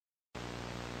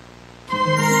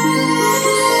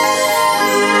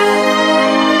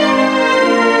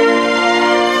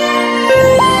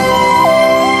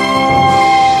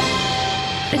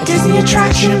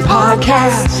attraction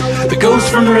podcast that goes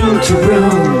from room to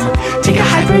room. Take a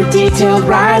hyper-detailed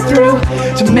ride through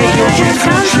to make your dreams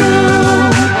come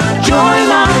true. Join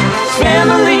our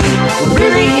family, we're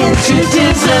really into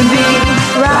Disney.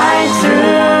 Ride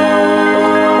through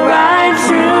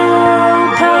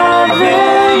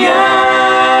Pavilion.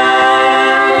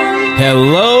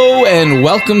 Hello and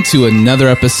welcome to another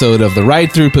episode of the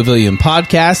Ride Through Pavilion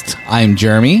podcast. I'm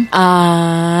Jeremy.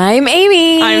 I'm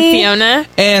Amy. I'm Fiona.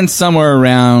 And somewhere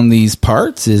around these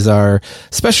parts is our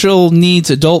special needs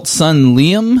adult son,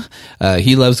 Liam.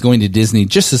 He loves going to Disney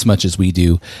just as much as we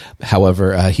do.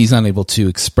 However, he's unable to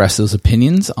express those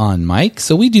opinions on mic,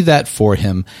 so we do that for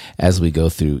him as we go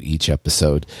through each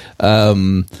episode.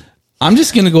 I'm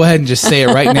just going to go ahead and just say it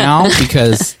right now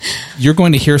because you're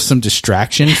going to hear some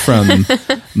distraction from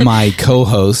my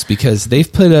co-host because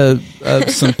they've put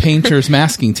some painter's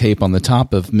masking tape on the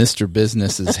top of Mr.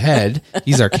 Business's head.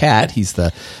 He's our cat. He's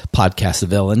the podcast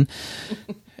villain.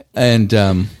 And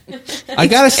I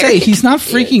got to say, he's not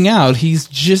freaking out. He's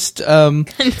just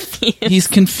he's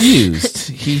confused.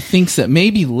 He thinks that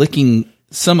maybe licking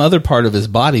some other part of his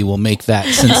body will make that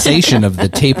sensation of the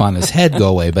tape on his head go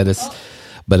away, but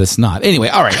it's not. Anyway,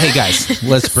 all right. Hey, guys,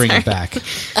 let's bring it back.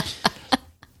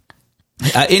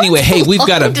 Anyway, hey, we've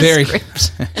got a very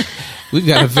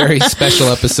special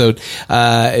episode.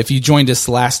 If you joined us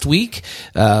last week,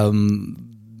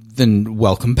 then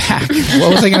welcome back.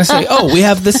 What was I going to say?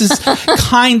 This is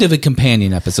kind of a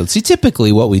companion episode. See,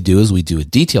 typically what we do is we do a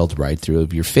detailed ride through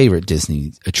of your favorite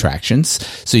Disney attractions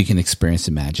so you can experience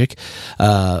the magic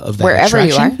of that wherever attraction.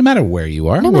 you are. No matter where you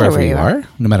are, wherever you are,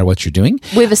 no matter what you're doing.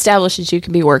 We've established that you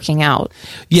can be working out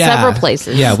several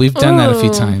places. Yeah, we've done that a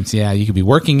few times. Yeah, you could be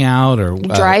working out or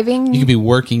driving. You could be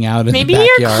working out in Maybe the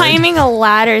backyard. you're climbing a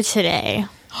ladder today.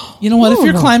 You know what? If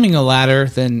you're climbing a ladder,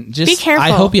 then just be careful.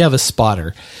 I hope you have a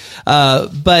spotter.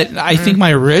 But I think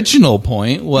my original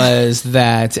point was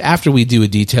that after we do a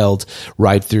detailed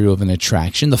ride through of an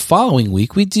attraction, the following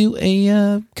week we do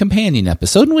a companion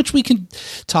episode in which we can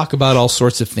talk about all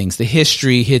sorts of things, the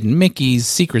history, hidden Mickeys,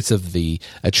 secrets of the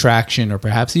attraction, or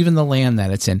perhaps even the land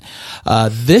that it's in.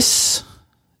 This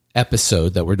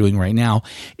episode that we're doing right now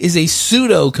is a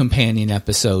pseudo companion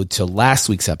episode to last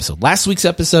week's episode. Last week's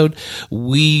episode,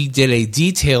 we did a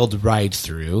detailed ride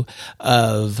through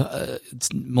of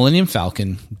Millennium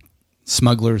Falcon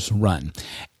Smuggler's Run.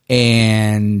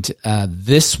 And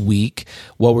this week,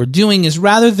 what we're doing is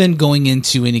rather than going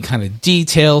into any kind of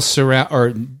detail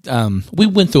we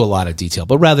went through a lot of detail,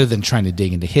 but rather than trying to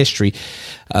dig into history,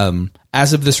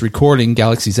 as of this recording,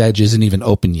 Galaxy's Edge isn't even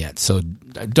open yet. So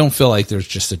I don't feel like there's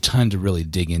just a ton to really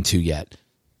dig into yet.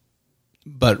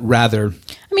 But rather,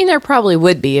 I mean, there probably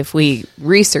would be if we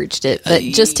researched it, but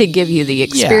just to give you the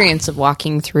experience of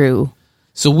walking through.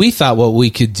 So we thought what we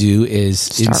could do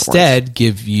is instead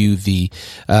give you the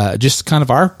just kind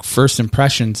of our first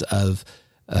impressions of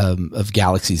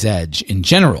Galaxy's Edge in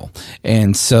general,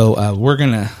 and so we're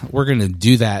gonna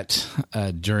do that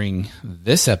during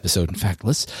this episode. In fact,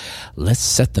 let's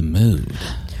set the mood.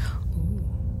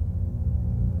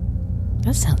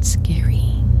 That sounds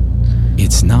scary.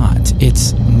 It's not.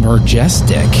 It's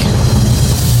majestic.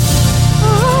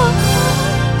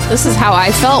 This is how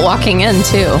I felt walking in,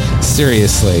 too.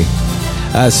 Seriously.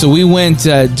 So we went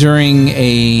during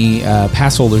a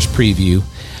pass holders preview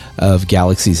of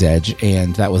Galaxy's Edge,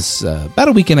 and that was about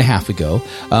a week and a half ago.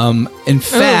 In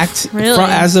fact, really?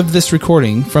 As of this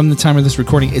recording, from the time of this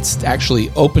recording, it's actually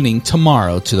opening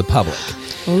tomorrow to the public.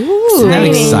 Ooh. Isn't that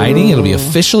exciting? It'll be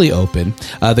officially open.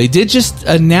 They did just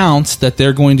announce that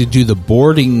they're going to do the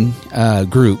boarding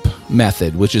group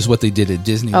method, which is what they did at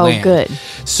Disneyland. Oh, good.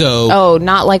 So,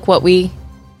 not like what we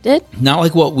did? not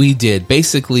like what we did.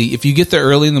 Basically, if you get there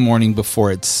early in the morning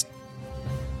before it's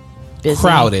Busy.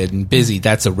 crowded and busy,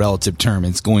 that's a relative term.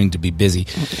 It's going to be busy.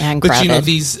 And but crowded. you know,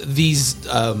 these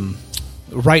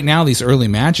right now, these early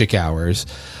magic hours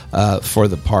for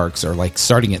the parks are like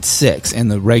starting at 6, and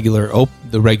the regular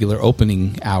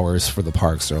opening hours for the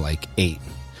parks are like 8.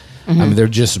 I mean, they're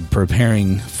just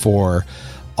preparing for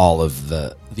all of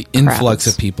the influx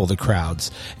of people, the crowds.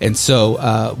 And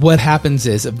so what happens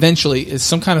is eventually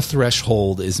some kind of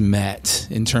threshold is met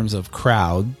in terms of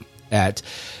crowd at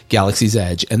Galaxy's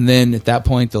Edge. And then at that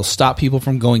point, they'll stop people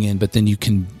from going in, but then you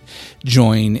can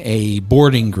join a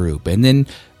boarding group. And then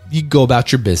you go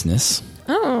about your business.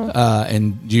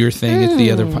 And do your thing at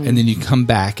the other point, and then you come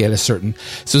back at a certain.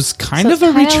 So it's kind of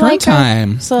a return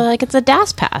time. So like it's a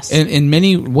DAS pass. In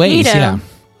many ways, Neato. yeah.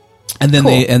 And then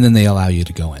Cool. they allow you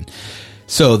to go in.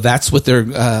 So that's what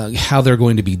how they're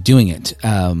going to be doing it.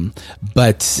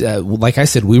 But like I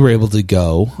said, we were able to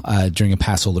go during a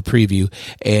Pasola preview,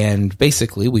 and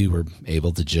basically we were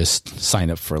able to just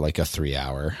sign up for like a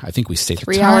 3-hour. I think we stayed a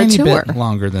 3-hour tiny tour. bit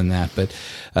longer than that, but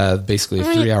basically a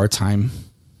 3-hour time.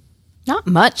 Not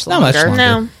much Not longer. much longer.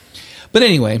 No. But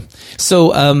anyway,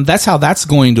 so that's how that's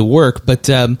going to work. But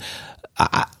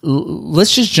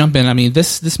let's just jump in. I mean,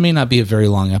 this may not be a very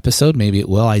long episode. Maybe it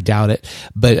will. I doubt it.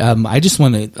 But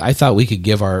I thought we could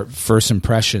give our first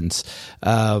impressions.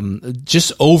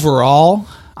 Just overall,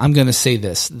 I'm going to say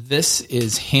this. This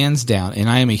is hands down, and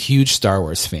I am a huge Star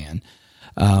Wars fan.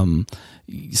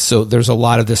 So there's a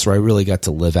lot of this where I really got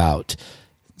to live out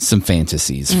some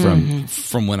fantasies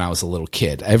from when I was a little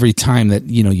kid. Every time that,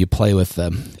 you play with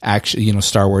the actual,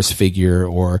 Star Wars figure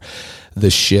or the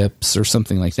ships or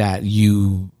something like that,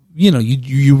 you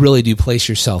really do place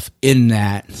yourself in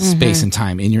that space and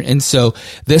time and so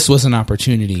this was an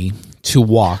opportunity to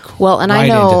walk Well, and right I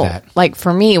know, into that. like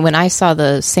for me, when I saw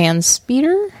the land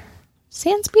speeder,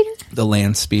 The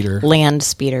land speeder.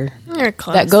 You're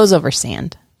close. that goes over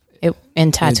sand.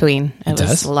 In Tatooine, it was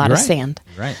does? a lot You're of right. sand.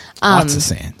 Right. Lots of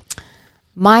sand.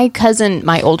 My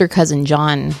older cousin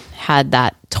John had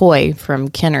that toy from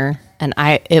Kenner, and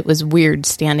it was weird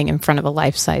standing in front of a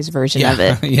life-size version of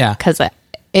it. Yeah. Because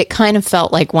it kind of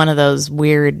felt like one of those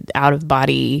weird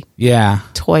out-of-body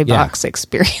toy box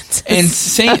experiences. And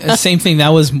same thing. That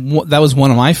was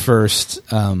one of my first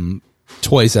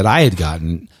toys that I had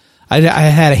gotten. I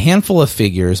had a handful of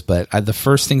figures, but the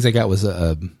first things I got was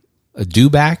a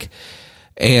dewback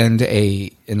and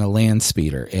a land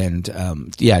speeder, and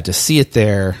to see it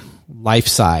there life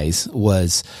size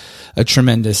was a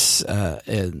tremendous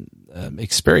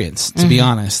experience. To be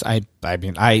honest, I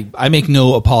mean I make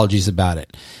no apologies about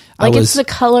it. It's the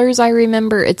colors I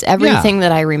remember. It's everything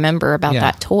that I remember about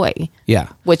that toy. Yeah,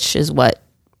 which is what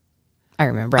I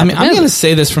remember. I mean, I'm going to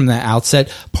say this from the outset.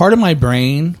 Part of my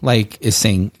brain is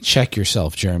saying, "Check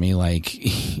yourself, Jeremy." Like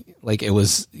it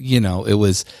was,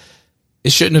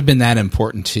 it shouldn't have been that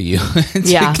important to you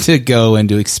to go and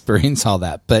to experience all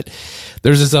that. But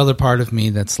there's this other part of me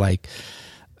that's like,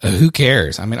 who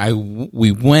cares? I mean,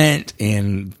 we went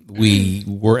and we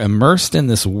were immersed in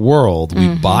this world.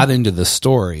 We bought into the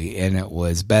story, and it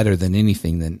was better than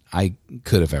anything that I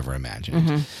could have ever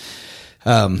imagined.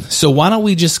 So why don't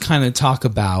we just kind of talk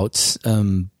about,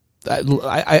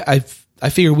 I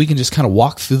figure we can just kind of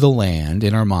walk through the land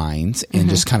in our minds and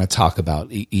just kind of talk about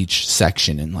each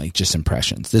section and just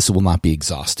impressions. This will not be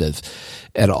exhaustive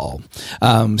at all.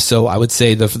 So I would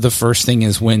say the first thing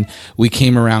is when we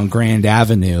came around Grand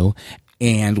Avenue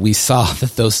and we saw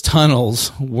that those tunnels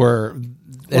didn't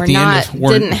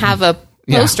have a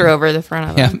poster over the front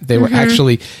of them. Yeah, they were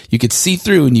actually, you could see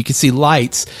through and you could see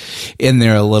lights in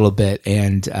there a little bit.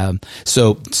 And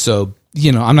so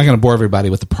I'm not going to bore everybody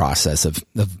with the process of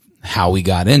how we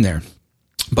got in there,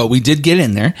 but we did get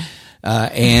in there,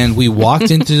 and we walked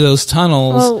into those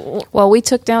tunnels. Well, we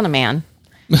took down a man.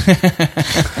 One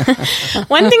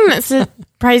thing that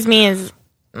surprised me is,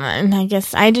 and I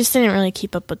guess I just didn't really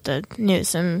keep up with the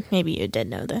news, and maybe you did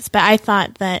know this, but I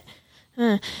thought that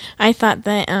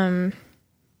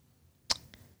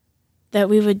that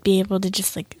we would be able to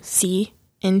just see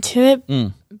into it,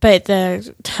 but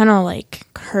the tunnel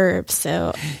curves,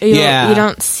 so you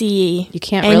don't see. You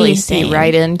can't really see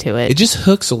right into it. It just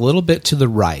hooks a little bit to the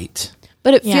right,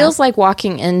 but it feels like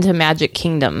walking into Magic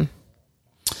Kingdom.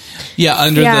 Yeah,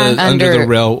 under the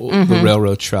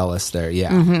railroad trellis there.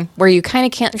 Yeah, where you kind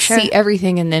of can't see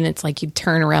everything, and then it's like you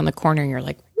turn around the corner and you're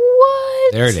like,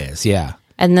 "What?" There it is. Yeah,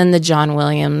 and then the John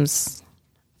Williams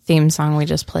theme song we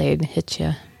just played hits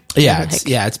you. Yeah,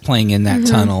 it's playing in that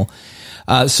tunnel.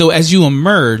 So as you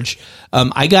emerge,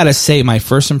 I gotta say my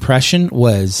first impression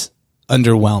was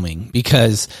underwhelming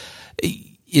because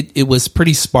it was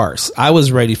pretty sparse. I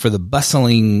was ready for the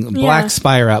bustling Black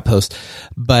Spire outpost,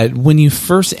 but when you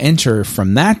first enter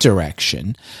from that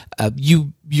direction,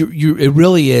 it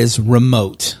really is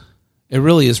remote. It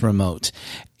really is remote.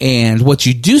 And what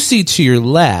you do see to your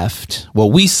left, what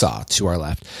we saw to our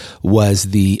left, was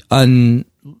the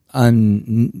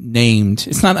unnamed,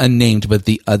 it's not unnamed, but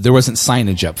there wasn't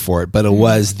signage up for it, but it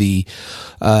was the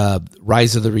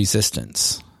Rise of the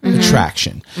Resistance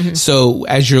attraction. So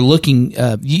as you're looking,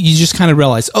 you just kind of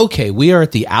realize, okay, we are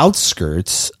at the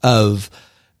outskirts of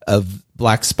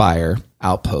Black Spire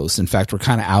outpost. In fact, we're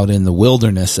kind of out in the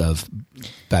wilderness of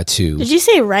Batuu. Did you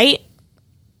say right?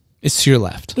 It's to your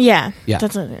left. Yeah.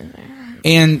 That's what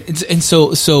and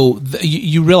so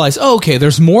you realize, oh, okay,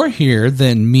 there's more here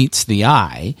than meets the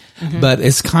eye, but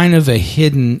it's kind of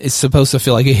it's supposed to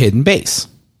feel like a hidden base,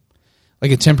 like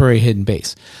a temporary hidden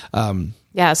base.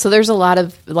 Yeah, so there's a lot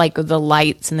of like the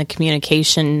lights and the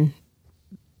communication,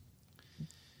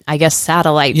 I guess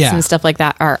satellites Yeah. and stuff like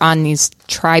that are on these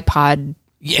tripod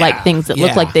like things that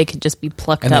look like they could just be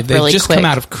plucked And up they've really just quick. come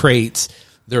out of crates.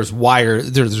 There's wire.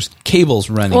 There's cables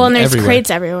running. Well, and there's everywhere. crates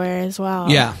everywhere as well.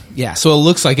 Yeah. So it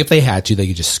looks like if they had to, they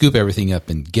could just scoop everything up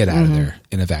and get out of there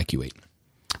and evacuate.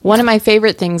 One of my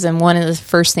favorite things, and one of the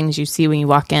first things you see when you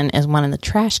walk in, is one of the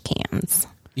trash cans,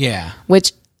 Yeah.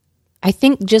 which I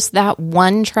think just that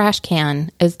one trash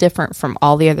can is different from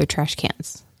all the other trash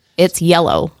cans. It's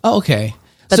yellow, Oh, okay.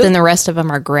 but So then the rest of them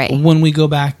are gray. when we go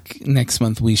back next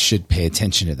month, we should pay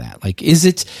attention to that. Like,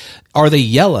 are they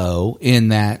yellow in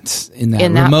that In that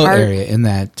remote part? area, in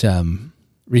that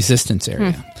resistance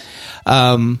area?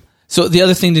 So the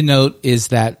other thing to note is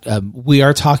that we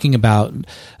are talking about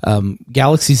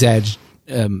Galaxy's Edge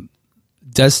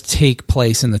does take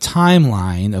place in the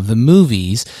timeline of the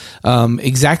movies,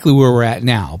 exactly where we're at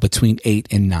now, between 8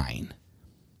 and 9.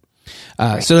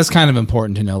 So that's kind of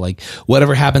important to know. Like,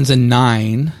 whatever happens in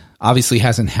 9 obviously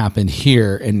hasn't happened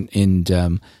here,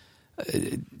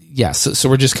 so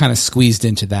we're just kind of squeezed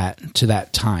into that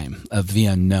time of the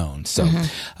unknown. So,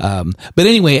 but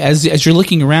anyway, as you're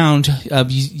looking around,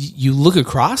 you look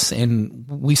across, and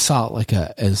we saw like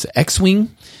as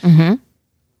X-wing,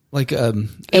 like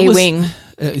A-wing.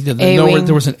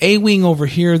 There was an A-wing over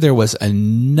here. There was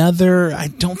another. I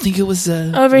don't think it was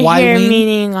a Over here, Y-wing.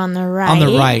 meaning on the right. On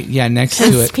the right, yeah, next to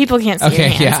it. People can't see your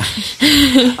hands.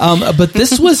 Yeah. But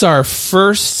this was our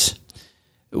first.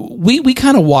 We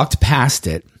kind of walked past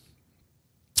it,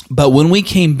 but when we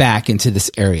came back into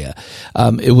this area,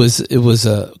 it was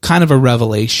a kind of a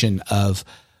revelation of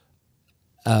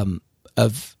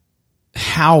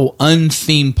how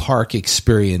untheme park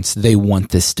experience they want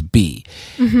this to be,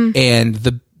 and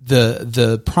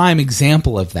the prime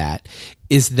example of that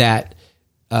is that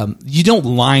you don't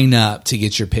line up to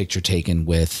get your picture taken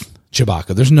with Chewbacca.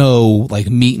 There's no like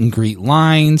meet and greet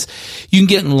lines. You can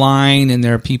get in line, and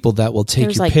there are people that will take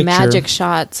There's your like picture. magic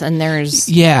shots, and there's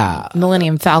Yeah,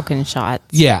 Millennium Falcon shots.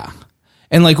 yeah.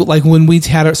 And like when we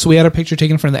had our picture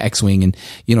taken in front of the X-wing, and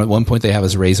at one point they have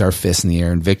us raise our fist in the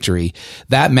air in victory.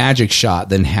 That magic shot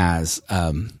then has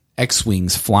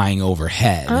X-wings flying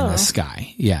overhead in the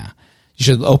sky. Yeah. You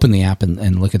should open the app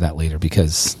and look at that later,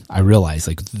 because I realized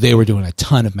like they were doing a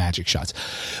ton of magic shots.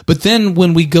 But then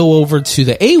when we go over to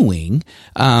the A-wing,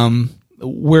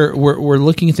 we're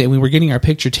looking at we're getting our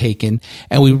picture taken,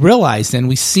 and we realize, and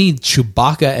we see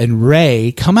Chewbacca and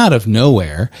Rey come out of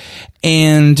nowhere,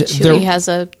 and Chewie has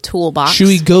a toolbox.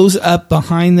 Chewie goes up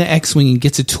behind the X-wing and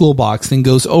gets a toolbox, then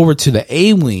goes over to the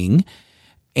A-wing,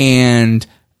 and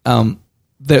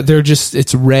they're just,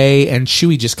 it's Rey and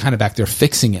Chewie just kind of back there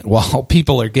fixing it while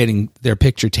people are getting their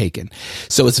picture taken.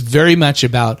 So it's very much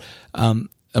about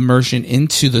immersion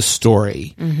into the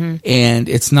story, and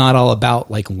it's not all about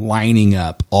like lining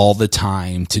up all the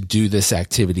time to do this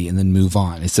activity and then move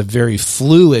on. It's a very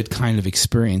fluid kind of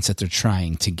experience that they're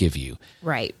trying to give you,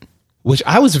 Right. which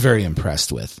I was very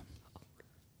impressed with.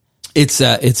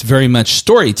 It's very much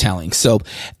storytelling. So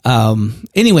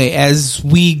anyway, as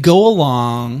we go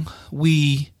along,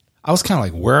 I was kind of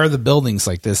like, where are the buildings?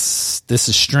 Like this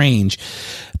is strange.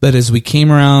 But as we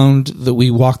came around, we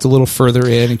walked a little further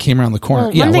in and came around the corner.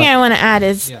 Well, one thing I want to add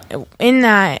is in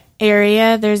that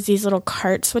area, there's these little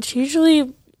carts, which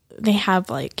usually they have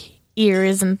like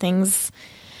ears and things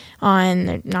on.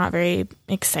 They're not very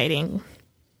exciting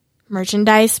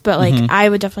merchandise, but like I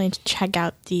would definitely check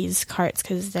out these carts,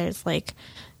 because there's like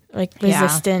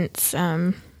resistance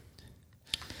gear,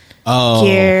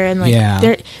 and like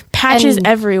there patches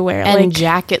everywhere, and like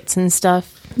jackets and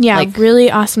stuff. Yeah, like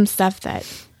really awesome stuff. That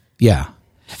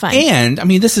fun. And I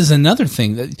mean, this is another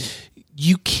thing that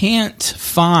you can't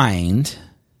find.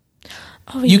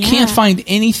 You can't find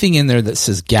anything in there that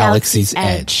says Galaxy's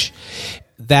Edge.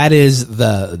 That is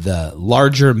the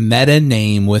larger meta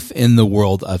name within the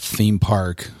world of theme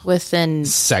park within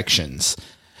sections.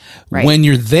 Right. When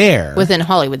you're there, within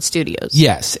Hollywood Studios.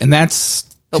 yes, and that's.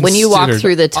 But when you walk considered-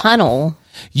 through the tunnel,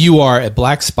 you are at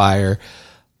Black Spire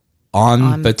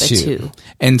on Batuu. Batuu.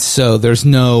 And so there's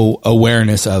no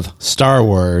awareness of Star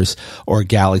Wars or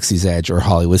Galaxy's Edge or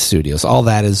Hollywood Studios. All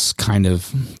that is kind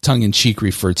of tongue-in-cheek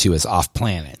referred to as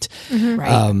off-planet.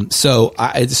 right? So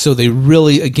they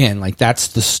really, again, like that's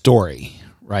the story,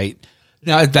 right?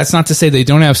 Now, that's not to say they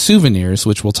don't have souvenirs,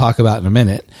 which we'll talk about in a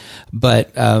minute,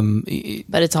 but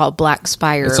but it's all Black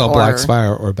Spire. it's all Black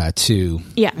Spire or Batuu,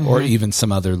 Yeah. or even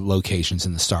some other locations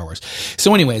in the Star Wars.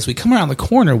 So anyways, we come around the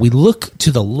corner, we look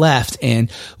to the left,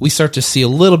 and we start to see a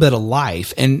little bit of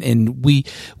life, and we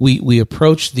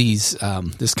approach these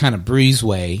this kind of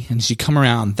breezeway, and as you come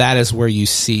around, that is where you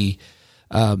see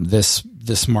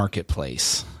this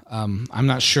marketplace. I'm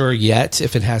not sure yet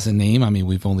if it has a name. I mean,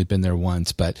 we've only been there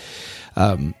once, but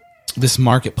this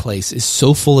marketplace is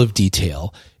so full of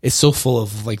detail. It's so full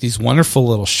of like these wonderful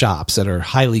little shops that are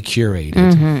highly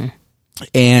curated.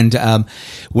 And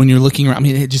when you're looking around, I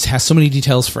mean, it just has so many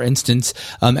details. For instance,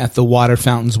 at the water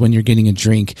fountains, when you're getting a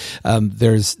drink,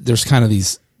 there's kind of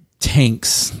these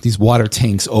tanks, these water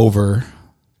tanks over,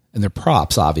 and they're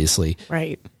props, obviously.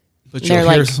 Right. But you'll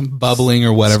hear some bubbling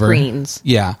or whatever. Screens.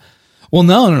 Yeah. Well,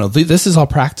 no. This is all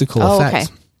practical effects.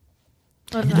 Okay.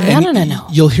 No.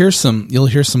 You'll hear some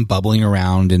bubbling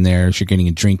around in there as you're getting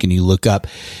a drink, and you look up,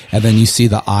 and then you see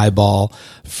the eyeball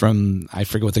from, I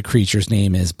forget what the creature's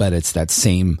name is, but it's that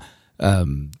same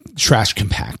trash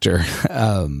compactor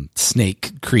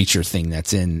snake creature thing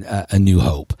that's in A New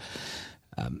Hope,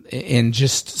 and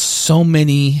just so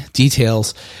many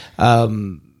details.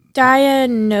 Dianoga.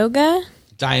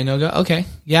 Okay,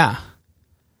 yeah.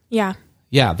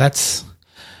 That's.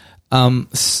 I mean,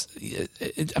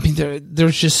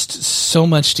 there's just so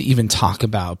much to even talk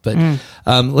about, but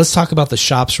let's talk about the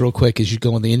shops real quick as you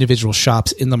go in the individual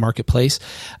shops in the marketplace.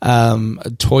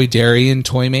 Toydarian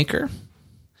Toy Maker,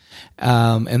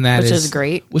 and which is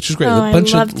great. A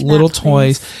bunch of little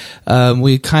toys.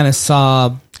 We kind of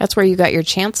saw. That's where you got your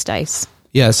chance dice.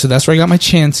 Yeah, so that's where I got my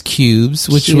chance cubes,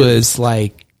 which was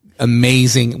like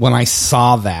amazing when I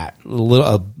saw that a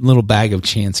little bag of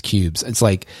chance cubes. It's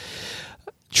like.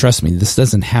 Trust me, this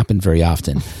doesn't happen very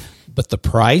often, but the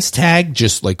price tag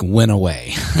just like went away.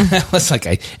 It's like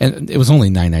and it was only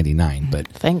 $9.99, but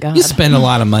thank God. You spend a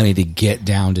lot of money to get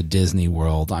down to Disney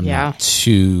World. I'm not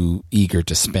too eager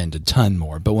to spend a ton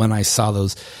more, but when I saw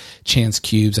those chance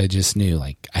cubes, I just knew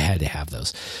like I had to have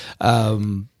those.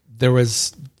 There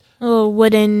was little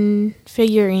wooden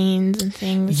figurines and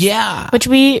things. Yeah, which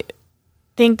we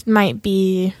think might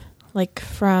be like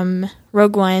from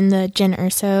Rogue One, the Jyn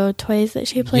Erso toys that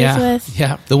she plays with.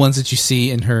 Yeah, the ones that you see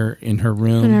in her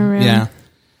room. Yeah.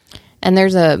 And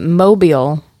there's a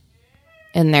mobile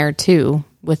in there too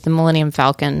with the Millennium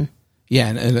Falcon. Yeah,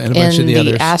 and a bunch of the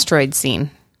others. Asteroid scene.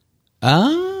 Okay.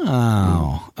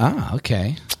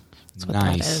 That's what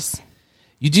that is.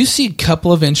 You do see a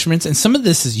couple of instruments, and some of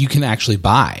this is you can actually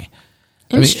buy.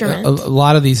 Instruments? I mean, a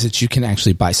lot of these that you can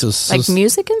actually buy. So like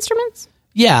music instruments?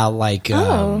 Yeah, like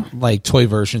toy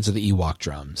versions of the Ewok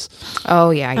drums. Oh,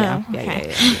 yeah.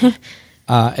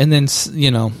 And then,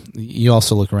 you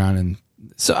also look around, and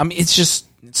so, I mean, it's just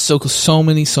so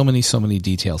many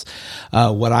details.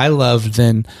 What I loved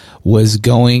then was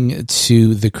going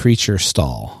to the creature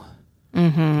stall.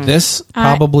 Mm-hmm. This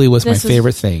probably was my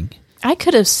favorite thing. I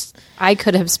could have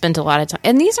spent a lot of time.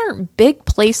 And these aren't big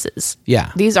places.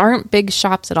 Yeah. These aren't big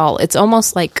shops at all. It's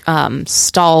almost like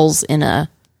stalls in a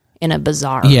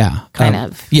bazaar. Yeah. Kind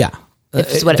of. Yeah.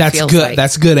 It's what that's it feels good. like.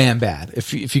 That's good and bad.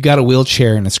 If you got a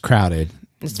wheelchair and it's crowded,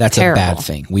 that's terrible. A bad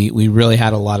thing. We really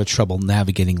had a lot of trouble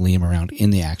navigating Liam around in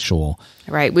the actual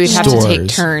right. We'd have to take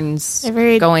turns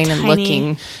going and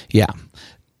looking. Yeah.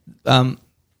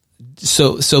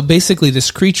 So basically this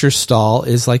creature stall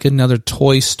is like another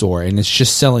toy store, and it's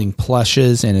just selling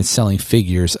plushes and it's selling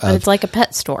figures. But it's like a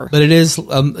pet store. But it is, in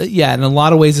a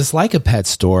lot of ways it's like a pet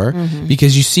store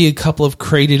because you see a couple of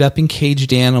crated up and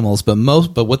caged animals, but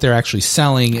what they're actually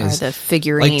selling is the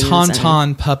figurines, like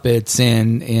Tauntaun puppets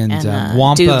and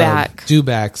Wampa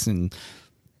dewbacks and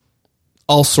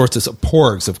all sorts of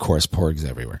porgs, of course, porgs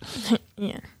everywhere.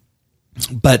 Yeah.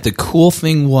 But the cool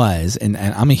thing was, and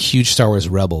I'm a huge Star Wars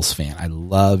Rebels fan. I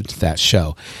loved that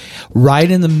show. Right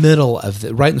in the middle of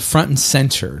right in the front and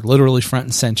center, literally front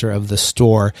and center of the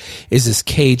store is this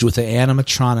cage with an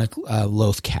animatronic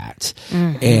Loth cat.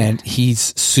 Mm-hmm. And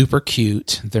he's super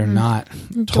cute. They're not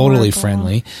totally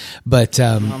friendly, but,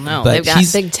 but they've got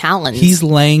big talons. He's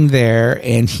laying there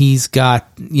and he's got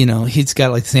like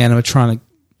this animatronic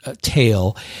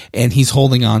tail, and he's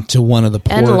holding on to one of the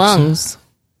porgs. And lungs.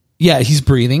 Yeah, he's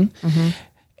breathing,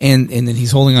 and then he's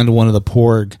holding onto one of the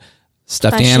porg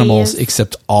stuffed animals.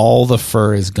 Except all the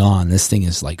fur is gone. This thing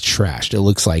is like trashed. It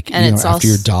looks like after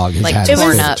your dog has had his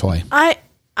favorite toy.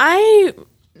 I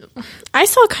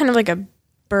saw kind of like a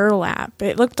burlap.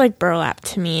 It looked like burlap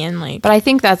to me, and but I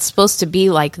think that's supposed to be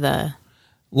like the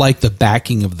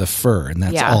backing of the fur, and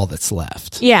that's all that's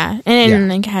left. Yeah,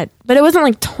 and but it wasn't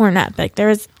like torn up. Like there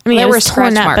was, there were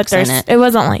torn up, but it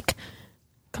wasn't like.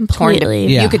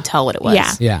 Completely. You could tell what it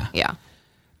was. Yeah.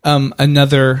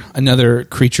 Another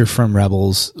creature from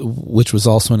Rebels, which was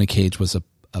also in a cage, was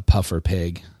a puffer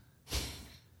pig.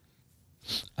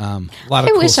 A lot of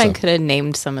I cool wish stuff. I could have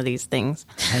named some of these things.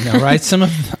 I know, right? Some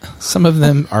of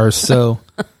them are so.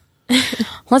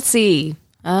 Let's see.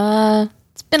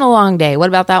 It's been a long day. What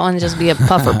about that one? Just be a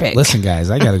puffer pig. Listen,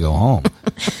 guys, I got to go home.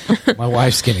 My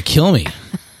wife's going to kill me.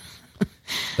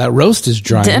 That roast is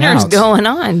drying Dinner's out. going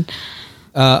on.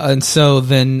 And so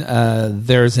then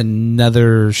there's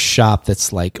another shop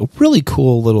that's like a really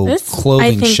cool little clothing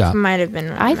I think shop. might have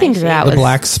been. I think that The was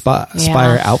Black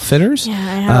Spire Outfitters. Yeah, I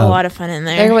had a lot of fun in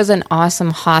there. There was an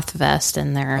awesome Hoth vest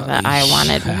in there that I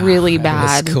wanted really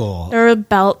bad. That's cool. There were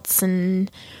belts and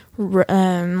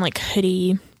like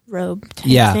hoodie robe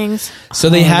type things. So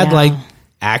they had yeah. like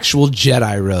actual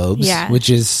Jedi robes, Yeah. which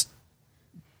is,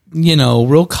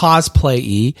 real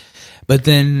cosplay-y. But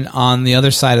then on the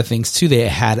other side of things too, they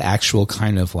had actual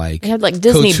kind of like They had, like,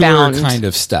 Disney couture bound. kind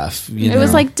of stuff. It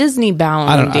was like Disney bounding.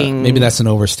 I don't know. Maybe that's an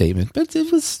overstatement, but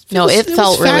it was. It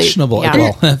felt really- fashionable.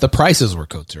 yeah. Well, the prices were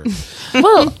couture.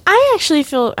 Well, I actually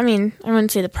feel. I mean, I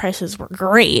wouldn't say the prices were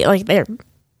great. Like they're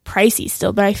pricey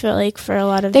still, but I feel like for a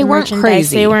lot of They the weren't merchandise,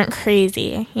 crazy. they weren't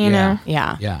crazy. You know,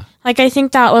 Yeah. Yeah. like I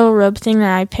think that little robe thing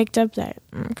that I picked up that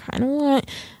I kind of want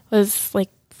was like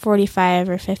 $45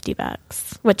 or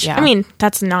 $50, which Yeah. I mean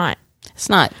that's not It's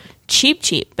not.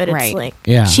 cheap, but Right. it's like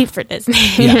Yeah. cheap for Disney.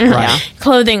 Yeah, right.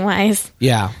 Clothing wise.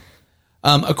 Yeah.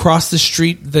 Across the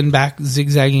street, then back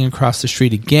zigzagging across the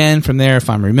street again. From there, if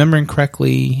I'm remembering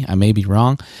correctly, I may be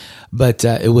wrong, but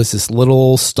it was this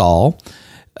little stall,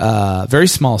 very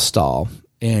small stall,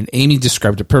 and Amy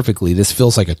described it perfectly. This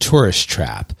feels like a tourist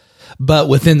trap, but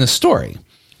within the story.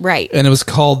 Right. And it was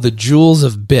called the Jewels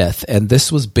of Bith, and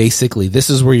this was basically this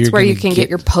is where you're It's where gonna you can get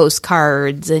your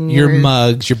postcards and your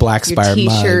mugs, your Black your Spire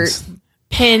t-shirt. mugs,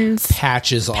 Pins,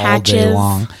 patches all day Patches.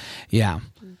 long. Yeah.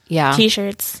 Yeah.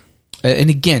 t-shirts. And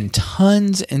again,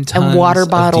 tons and tons And water of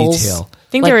bottles. detail. I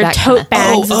think Like there were that tote kinda-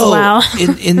 bags as well.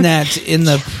 in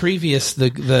the previous the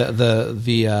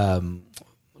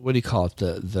what do you call it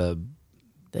The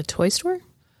toy store?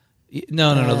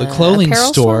 no the clothing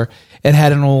apparel store. It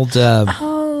had an old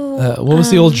what was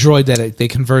the old droid that they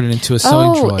converted into a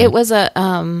sewing droid? It was a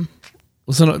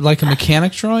was it like a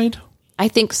mechanic droid? I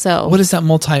think so. What is that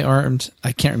multi-armed?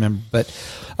 I can't remember, but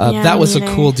Yeah, that was me a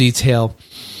neither. cool detail.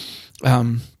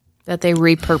 That they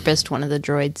repurposed one of the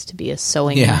droids to be a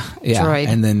sewing droid.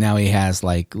 And then now he has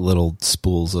like little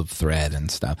spools of thread and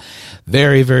stuff.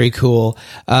 Very, very cool.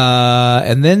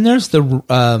 And then there's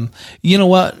the, you know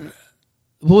what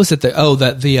was it? The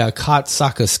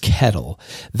Katsaka's kettle.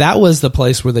 That was the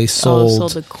place where they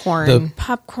sold the corn.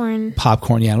 Popcorn.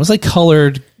 popcorn. Yeah. It was like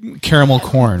colored caramel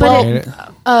corn. But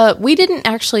right? we didn't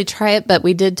actually try it, but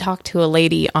we did talk to a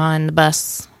lady on the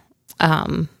bus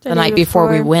the day night before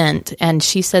we before. went, and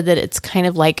she said that it's kind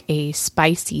of like a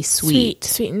spicy sweet.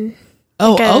 Sweetened.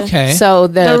 Oh, a- okay. So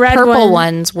the red purple one-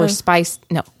 ones were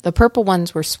the purple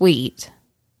ones were sweet,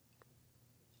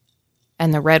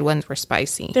 and the red ones were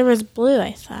spicy. There was blue,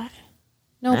 I thought.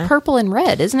 No, purple and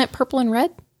red. Isn't it purple and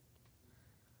red?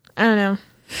 I don't know.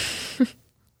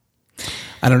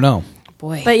 I don't know.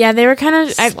 Boy, But yeah, they were kind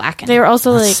of Slacking. They were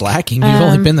also like Slacking. You've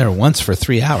only been there once for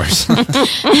 3 hours.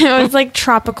 it was like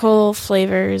tropical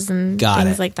flavors and Got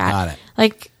things it, like that. got it.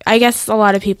 Like I guess a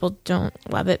lot of people don't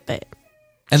love it, but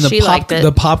And She liked it.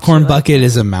 the popcorn bucket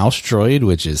is a mouse droid,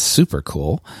 which is super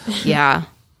cool. yeah.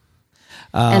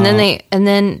 And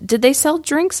then did they sell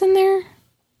drinks in there?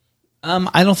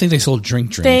 I don't think they sold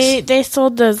drinks. they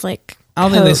sold those like I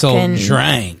don't think they Coke sold and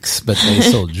drinks, but they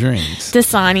sold drinks.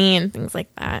 Dasani and things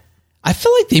like that. I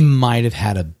feel like they might have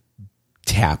had a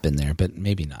tap in there, but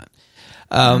maybe not.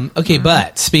 Okay,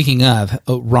 but speaking of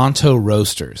Ronto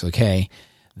Roasters, okay,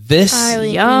 this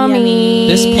Yummy.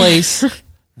 this place,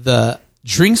 the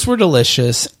drinks were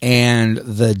delicious and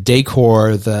the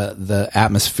decor, the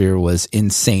atmosphere was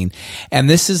insane. And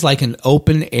this is like an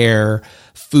open air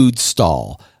food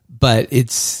stall, but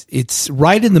it's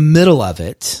right in the middle of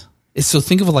it. So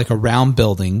think of it like a round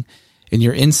building, and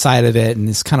you're inside of it, and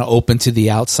it's kind of open to the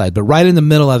outside. But right in the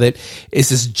middle of it is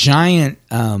this giant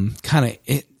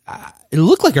it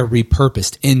looked like a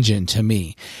repurposed engine to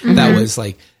me that was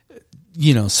like,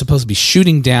 supposed to be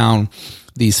shooting down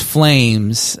these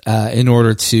flames in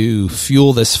order to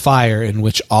fuel this fire in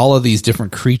which all of these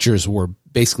different creatures were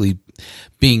basically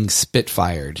being spit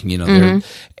fired,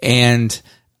 and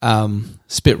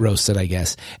spit roasted, I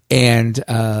guess. And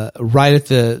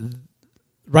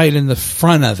right in the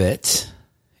front of it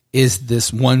is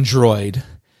this one droid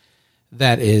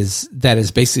that is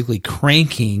basically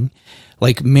cranking,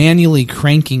 like manually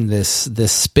cranking this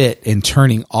spit and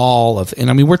turning all of, and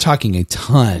I mean, we're talking a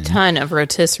ton of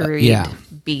rotisserie Yeah.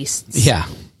 beasts. Yeah.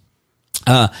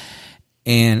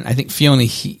 And I think Fiona,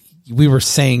 we were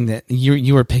saying that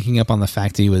you were picking up on the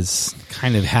fact that he was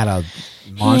kind of had a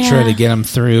mantra Yeah. to get him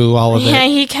through all of Yeah, it.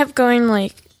 he kept going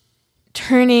like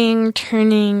turning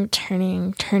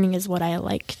is what I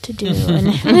like to do. And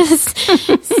it was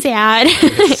sad.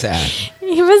 Sad.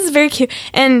 He was very cute.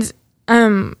 And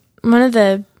one of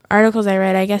the articles I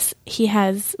read, I guess he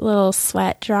has little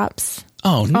sweat drops.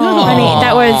 Oh no!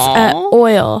 That was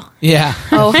oil. Yeah.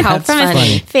 Oh, how That's from funny.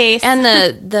 his face. And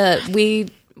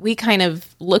we kind of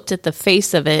looked at the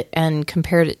face of it and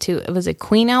compared it to, it was a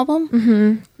Queen album.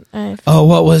 Mm-hmm. Oh,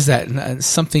 what was that?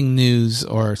 Something news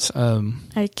or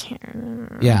I can't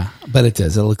remember. yeah, but it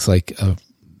does. It looks like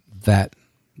that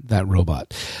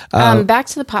robot. Back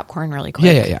to the popcorn really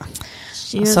quick. Yeah.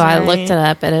 She was So I right. looked it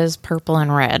up. It is purple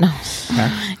and red.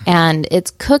 And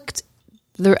it's cooked.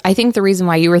 I think the reason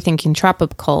why you were thinking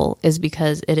tropical is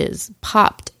because it is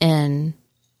popped in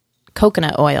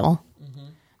coconut oil.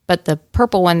 But the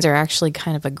purple ones are actually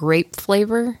kind of a grape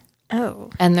flavor. Oh.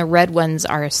 And the red ones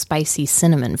are a spicy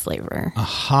cinnamon flavor.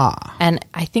 Aha. And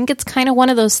I think it's kind of one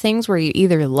of those things where you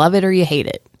either love it or you hate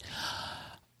it.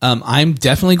 I'm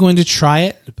definitely going to try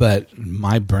it, but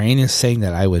my brain is saying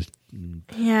that I would.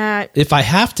 Yeah. If I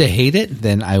have to hate it,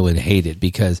 then I would hate it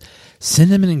because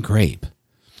cinnamon and grape.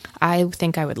 I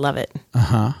think I would love it.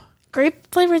 Grape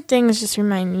flavored things just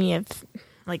remind me of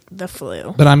like the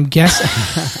flu. But I'm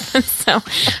guessing, So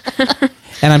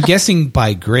and I'm guessing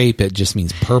by grape it just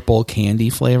means purple candy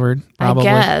flavored. Probably.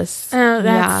 I guess. Oh, that's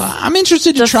Yeah. I'm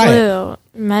interested to the try it. flu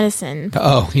medicine.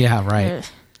 Oh yeah, right.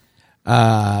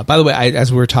 By the way,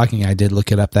 as we were talking, I did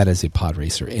look it up. That is a pod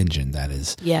racer engine. That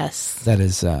is Yes.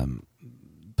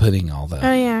 putting all the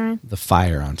Oh yeah. the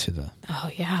fire onto the. Oh,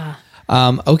 yeah.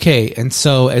 Okay, and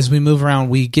so as we move around,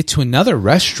 we get to another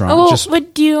restaurant. Oh, just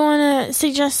what do you want to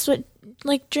suggest? What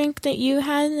like drink that you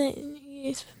had?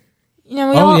 That we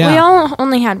all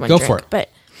only had one. Go drink, for it. But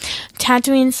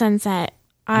Tatooine Sunset.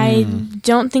 I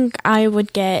don't think I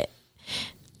would get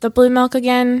the blue milk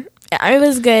again. It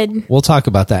was good. we'll talk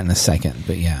about that in a second,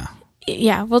 but yeah,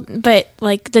 Yeah. Well, but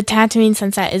like the Tatooine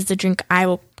Sunset is the drink I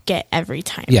will get every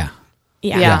time. yeah.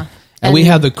 Yeah. And we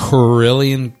have the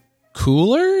Carillion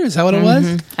cooler. Is that what it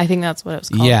was? I think that's what it was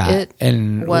called. Yeah, It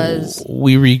and was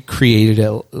we recreated it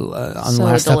on the so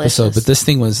last episode, delicious. but this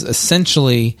thing was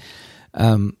essentially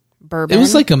bourbon. it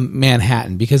was like a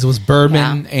Manhattan because it was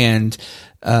bourbon and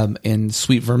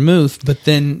sweet vermouth, but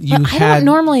then you But I had don't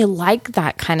normally like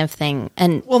that kind of thing.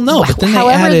 And Well, no, but then they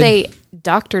however added- they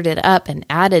doctored it up and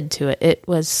added to it, it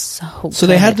was so so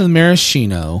they had the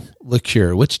maraschino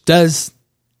liqueur, which does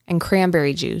and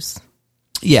cranberry juice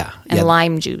yeah and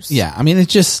lime juice. yeah. I mean,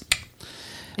 it was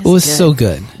good. so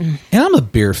good, and I'm a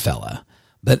beer fella,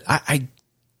 but I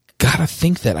gotta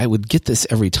think that I would get this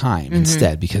every time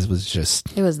instead because it was just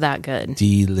It was that good.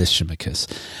 delicious.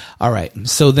 All right.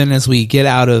 So then as we get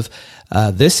out of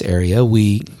this area,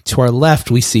 to our left,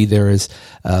 we see there is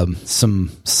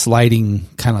some sliding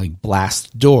kind of like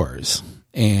blast doors.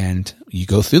 And you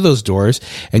go through those doors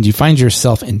and you find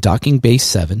yourself in Docking Bay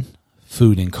 7,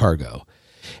 food and cargo.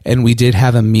 And we did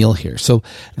have a meal here. So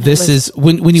this is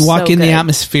when you walk so in, the good.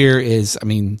 atmosphere is, I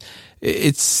mean,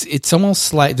 it's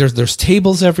almost like there's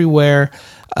tables everywhere,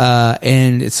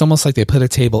 and it's almost like they put a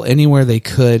table anywhere they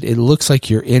could. It looks like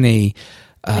you're in a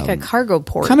Like a cargo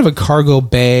port. kind of a cargo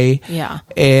bay, Yeah.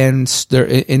 and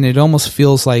it almost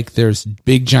feels like there's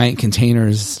big giant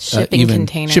containers, Shipping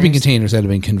containers. shipping containers that have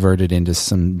been converted into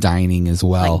some dining as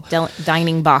well. like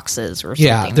dining boxes or something.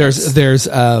 Yeah, there's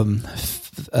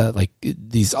like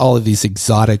all of these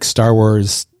exotic Star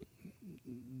Wars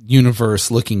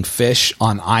universe looking fish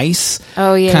on ice.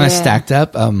 Oh, yeah, kind of yeah. stacked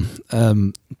up.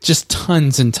 Just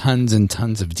tons and tons and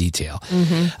tons of detail.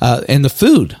 Mm-hmm. And the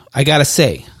food, I gotta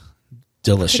say,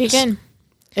 delicious. Pretty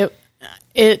good.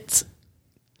 It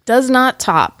does not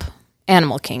top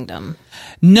Animal Kingdom.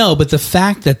 No, but the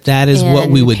fact that is what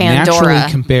In we would Pandora.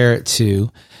 naturally compare it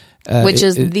to, which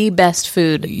is the best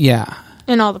food, yeah.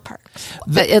 In all the parks.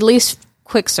 at least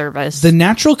quick service. The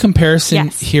natural comparison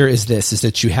Yes. here is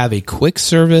that you have a quick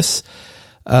service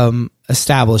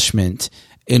establishment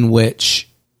in which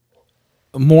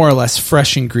more or less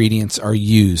fresh ingredients are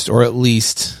used, or at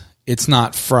least it's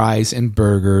not fries and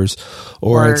burgers,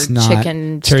 or Or it's not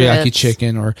chicken teriyaki strips.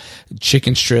 chicken or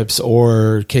chicken strips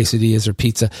or quesadillas or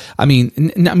pizza. I mean,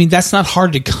 that's not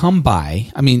hard to come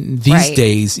by. I mean, these Right.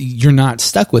 days you're not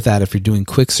stuck with that if you're doing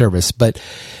quick service, but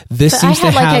this But I seems to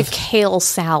had like have a kale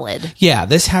salad. yeah,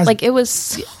 this has Like it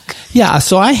was yeah,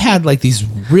 so I had like these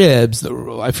ribs.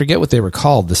 I forget what they were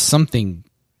called.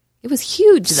 it was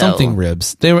huge though. Something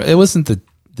ribs. It wasn't the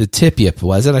tip yip,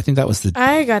 was it? I think that was the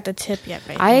I got the tip yet.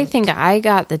 I think I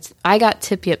got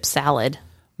tip yip salad.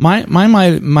 mine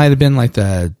might have been like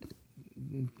the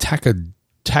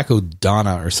taco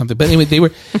donna or something. But anyway,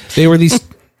 they were these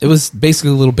it was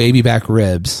basically little baby back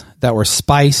ribs that were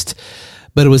spiced,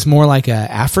 but it was more like a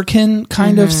African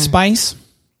kind of spice.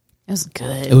 It was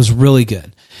good. It was really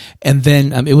good. And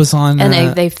then it was on...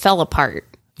 And they fell apart.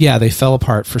 Yeah, they fell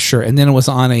apart for sure. And then it was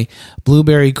on a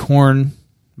blueberry corn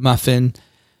muffin.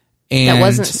 And That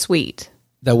wasn't sweet.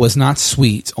 that was not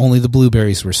sweet. Only the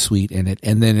blueberries were sweet in it.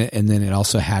 And then it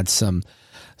also had some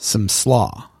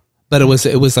slaw. But it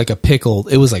was like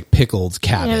pickled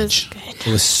cabbage. good. It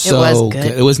was so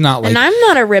good. It was not like... And I'm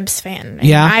not a ribs fan. And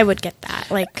Yeah. I would get that.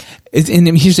 Like,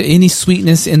 And here's any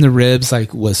sweetness in the ribs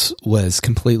was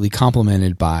completely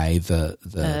complemented by the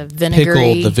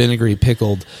vinegary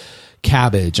pickled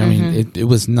cabbage. I mean, it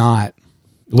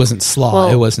wasn't slaw. Well-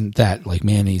 it wasn't that like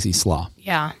mayonnaise slaw.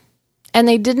 Yeah. And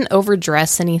they didn't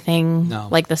overdress anything. No.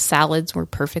 Like the salads were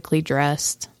perfectly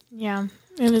dressed. yeah,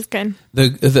 it was good.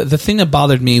 The thing that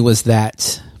bothered me was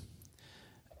that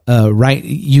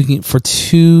you can for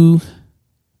two.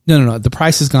 No. The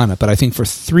price has gone up, but I think for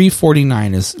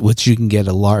 $3.49 is what you can get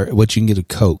a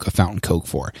Coke, a fountain Coke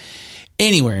for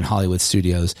anywhere in Hollywood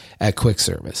Studios at quick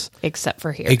service. Except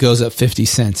for here. It goes up 50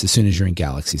 cents as soon as you're in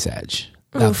Galaxy's Edge.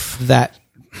 Now, that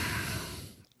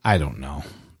I don't know.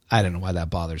 I don't know why that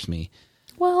bothers me.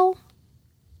 Well,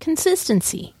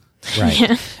 consistency.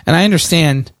 Right. And I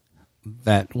understand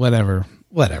that whatever.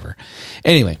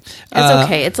 Anyway. It's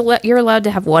okay. You're allowed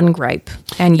to have one gripe,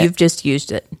 and you've just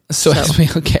used it. So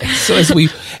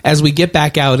as we get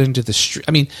back out into the street,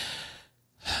 I mean,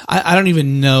 I don't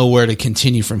even know where to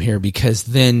continue from here, because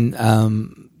then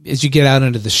as you get out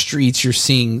into the streets, you're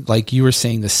seeing, like you were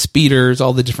saying, the speeders,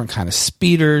 all the different kind of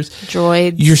speeders,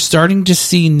 Droids. You're starting to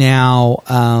see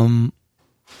now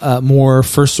more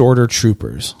first order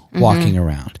troopers walking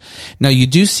around. Now you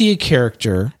do see a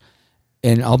character,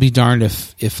 and I'll be darned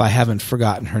if I haven't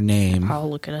forgotten her name. I'll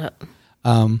look it up.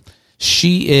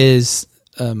 She is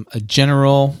a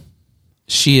general.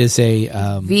 She is a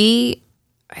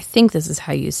I think this is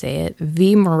how you say it.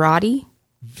 V. Marathi?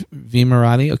 V.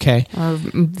 Marathi. Okay. Or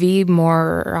V.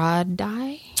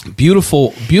 Moradi?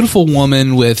 Beautiful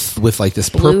woman with like this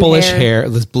purplish hair,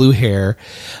 this blue hair.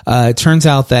 It turns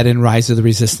out that in Rise of the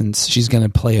Resistance, she's going to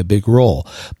play a big role,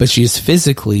 but she is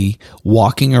physically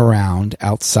walking around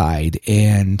outside,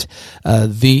 and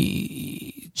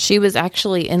she was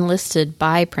actually enlisted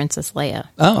by Princess Leia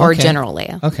or General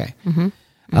Leia. Okay.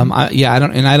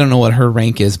 I don't know what her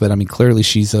rank is, but I mean, clearly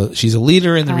she's a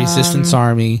leader in the Resistance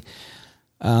Army.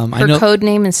 Her code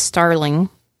name is Starling.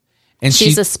 And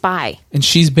she's a spy. And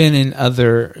she's been in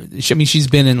she's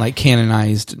been in like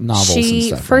canonized novels and She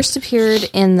stuff. first appeared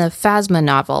in the Phasma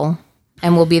novel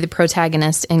and will be the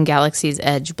protagonist in Galaxy's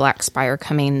Edge Black Spire,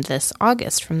 coming this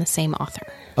August from the same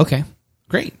author. Okay,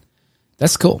 great.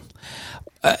 That's cool.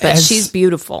 But she's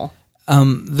beautiful.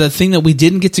 The thing that we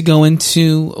didn't get to go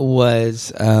into was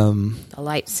The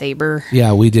lightsaber.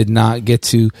 Yeah, we did not get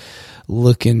to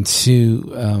look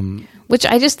into which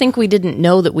I just think we didn't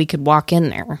know that we could walk in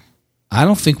there. I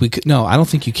don't think we could. No, I don't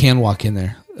think you can walk in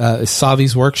there.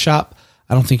 Savi's workshop.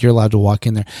 I don't think you're allowed to walk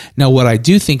in there. Now, what I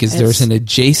do think is there's an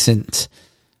adjacent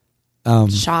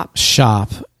shop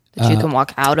that you can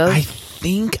walk out of.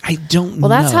 I don't know. Well,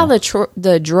 that's how the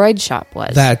droid shop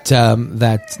was. That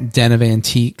Den of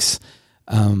Antiques.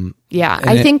 I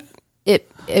think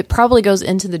it probably goes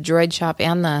into the droid shop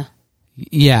and the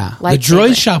the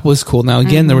droid shop was cool. Now,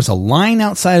 again, there was a line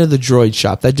outside of the droid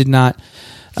shop that did not.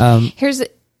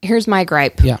 Here's my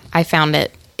gripe. Yeah. I found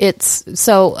it. It's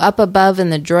so up above in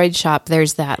the droid shop,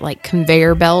 there's that like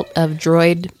conveyor belt of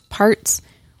droid parts,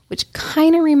 which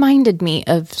kind of reminded me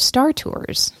of Star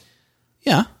Tours.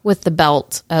 Yeah. With the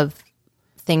belt of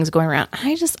things going around.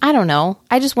 I don't know.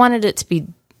 I just wanted it to be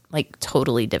like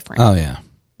totally different. Oh, yeah.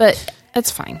 But it's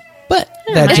fine. But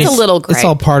it's a little gripe. It's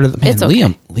all part of the... Man, It's okay.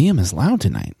 Liam is loud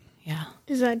tonight. Yeah.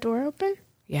 Is that door open?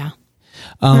 Yeah.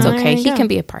 It's okay. There you He go. can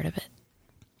be a part of it.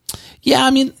 Yeah,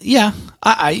 I mean, yeah.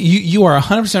 You are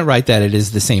 100% right that it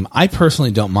is the same. I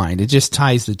personally don't mind. It just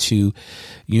ties the two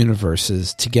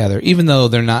universes together, even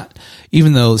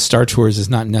though Star Tours is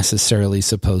not necessarily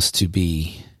supposed to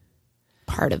be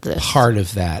Part of this. part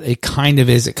of that. It kind of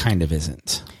is, it kind of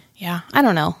isn't. Yeah. I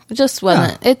don't know. It just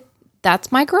wasn't.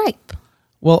 That's my gripe.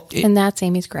 Well, And that's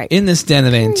Amy's gripe. in this Den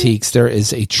of Antiques, there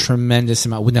is a tremendous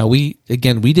amount. Now, we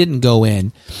didn't go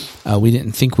in. We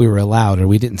didn't think we were allowed, or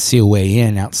we didn't see a way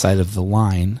in outside of the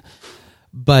line.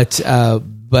 But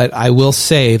I will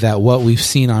say that what we've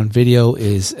seen on video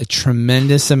is a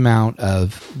tremendous amount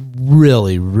of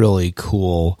really, really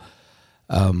cool.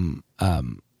 I won't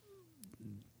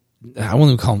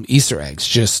even call them Easter eggs,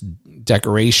 just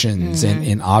decorations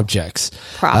and objects,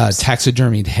 Props.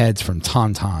 taxidermied heads from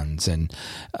tauntauns and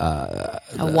A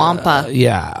wampa.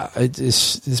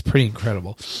 it's pretty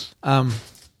incredible.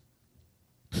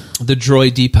 The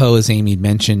droid depot, as Amy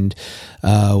mentioned,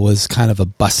 was kind of a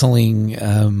bustling,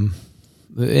 and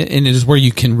it is where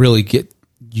you can really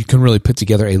put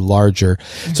together a larger.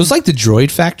 So it's like the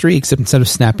droid factory, except instead of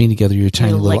snapping together your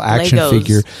tiny little like action Legos.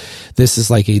 figure, this is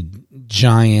like a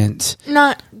giant.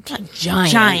 Not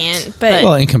Giant. but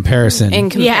Well, in comparison,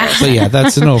 yeah. but yeah,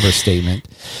 that's an overstatement.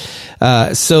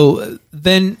 So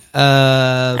then,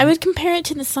 I would compare it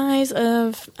to the size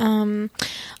of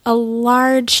a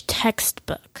large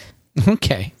textbook.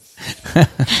 okay,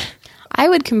 I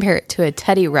would compare it to a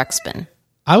Teddy Ruxpin.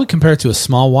 I would compare it to a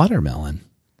small watermelon.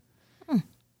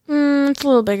 It's a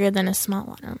little bigger than a small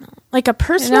watermelon. Like a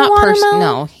personal Not watermelon?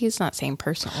 no, he's not saying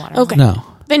personal watermelon. Okay. No.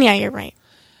 Then yeah, you're right.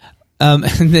 And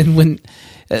then when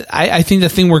I think the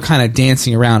thing we're kind of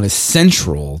dancing around is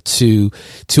central to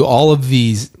all of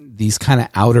these kind of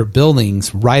outer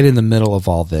buildings. Right in the middle of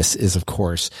all this is, of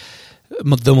course,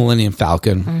 the Millennium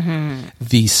Falcon,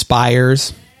 the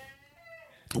spires.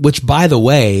 Which, by the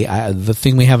way, the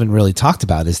thing we haven't really talked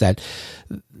about is that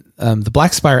the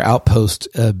Black Spire Outpost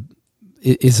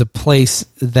is a place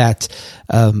that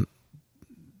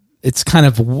it's kind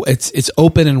of it's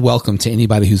open and welcome to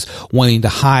anybody who's wanting to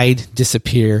hide,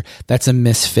 disappear. That's a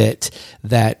misfit.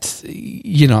 That I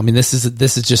mean, this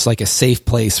is just like a safe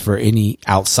place for any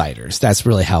outsiders. That's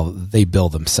really how they bill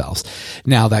themselves.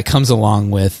 Now that comes along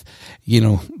with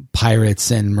pirates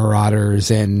and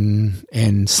marauders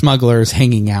and smugglers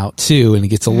hanging out too, and it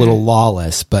gets a little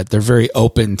lawless. But they're very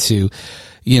open to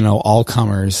all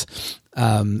comers.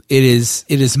 It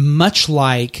is much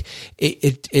like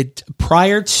it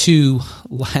prior to,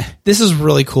 this is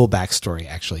really cool backstory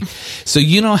actually. So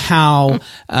how,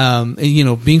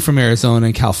 being from Arizona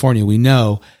and California, we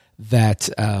know that,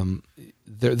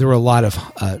 there were a lot of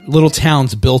little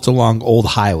towns built along old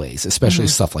highways, especially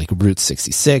stuff like Route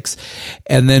 66.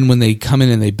 And then when they come in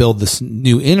and they build this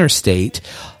new interstate,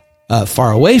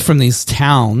 far away from these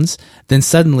towns, then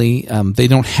suddenly they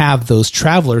don't have those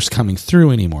travelers coming through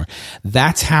anymore.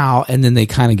 That's how, and then they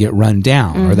kind of get run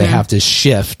down, or they have to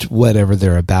shift whatever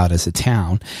they're about as a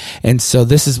town. And so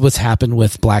this is what's happened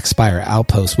with Black Spire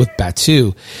Outpost with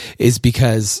Batuu, is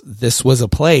because this was a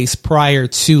place prior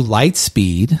to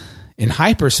Lightspeed. In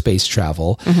hyperspace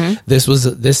travel, this was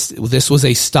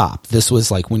a stop. This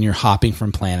was like when you're hopping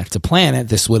from planet to planet.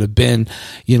 This would have been,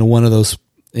 one of those.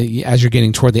 As you're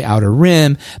getting toward the outer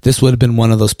rim, this would have been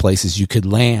one of those places you could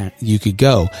land, you could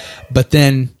go. But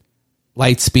then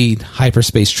Lightspeed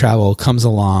hyperspace travel comes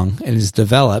along and is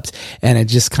developed, and it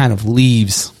just kind of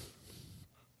leaves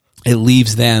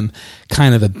them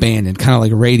kind of abandoned, kind of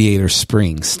like Radiator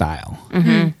Springs style.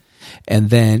 And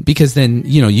then, because then,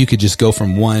 you could just go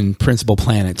from one principal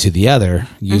planet to the other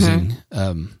using,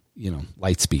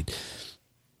 Lightspeed.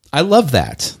 I love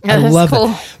that. Yeah, I love cool.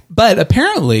 it. But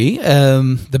apparently,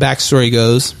 the backstory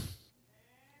goes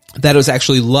that it was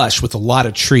actually lush with a lot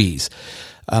of trees.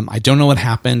 I don't know what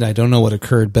happened. I don't know what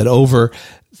occurred, but over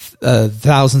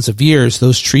thousands of years,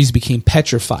 those trees became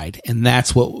petrified, and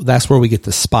that's where we get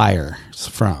the spires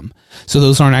from. So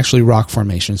those aren't actually rock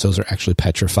formations; those are actually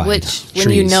petrified Which, trees.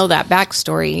 when you know that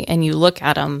backstory and you look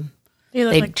at them, They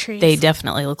look like trees. They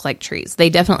definitely look like trees. They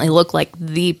definitely look like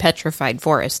the petrified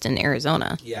forest in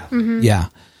Arizona. Yeah. Yeah.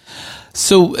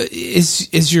 So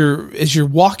as you're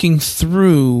walking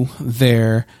through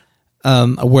there,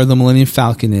 where the Millennium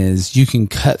Falcon is, you can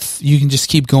just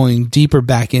keep going deeper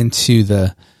back into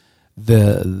the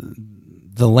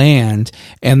land,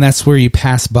 and that's where you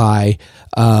pass by,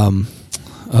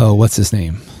 what's his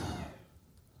name?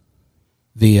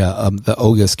 The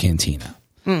Oga's Cantina.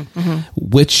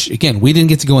 Which again, we didn't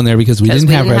get to go in there because we didn't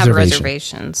have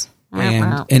reservations.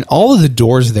 And all of the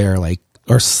doors there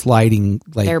are sliding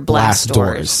They're glass blast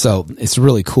doors. doors. So it's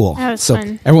really cool. That was so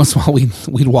fun. every once in a while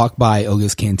we'd walk by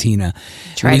Oga's Cantina.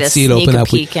 Try we'd to see it sneak open a up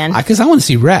peek in. because I want to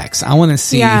see Rex. I want to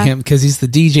see him because he's the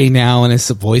DJ now and it's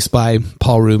voiced by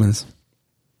Paul Rubens.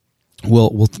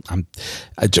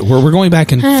 We're going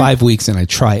back in 5 weeks, and I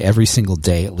try every single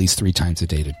day, at least 3 times a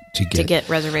day, to get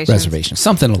reservations.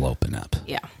 Something will open up.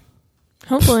 Yeah.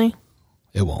 Hopefully.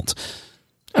 It won't.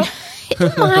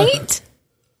 It might.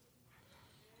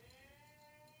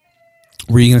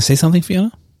 Were you going to say something,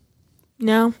 Fiona?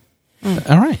 No.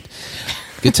 All right.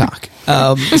 Good talk.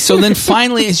 So then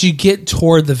finally, as you get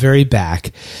toward the very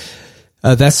back,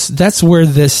 that's where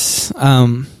this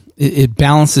it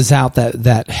balances out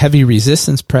that heavy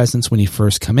resistance presence when you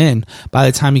first come in. By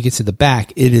the time you get to the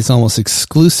back, it is almost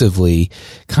exclusively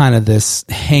kind of this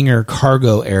hangar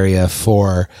cargo area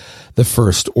for the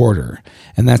First Order.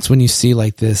 And that's when you see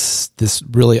like this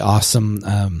really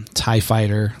awesome TIE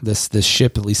fighter, this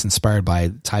ship at least inspired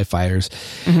by TIE fighters.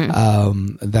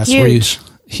 That's Huge. where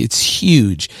it's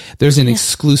huge. There's an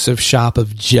exclusive shop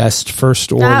of just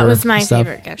First Order. That was my stuff.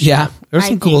 favorite gift Yeah, shop, there's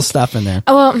some I cool think. stuff in there.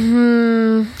 Oh,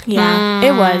 well, yeah,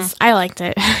 it was. I liked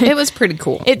it. It was pretty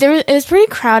cool. It was pretty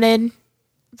crowded,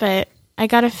 but I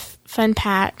got a fun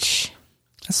patch.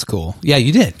 That's cool. Yeah,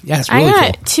 you did. Yeah, it's really I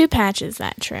got cool. 2 patches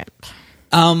that trip.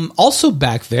 Also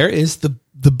back there is the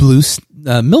blue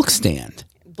milk stand.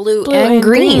 Blue and and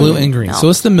green. Blue and green. milk, So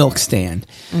it's the milk stand.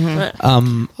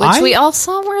 which we all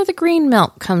saw where the green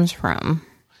milk comes from.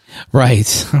 Right.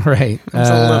 It's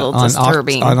a little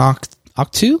disturbing. On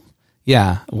Octu?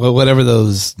 Yeah. Well, whatever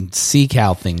those sea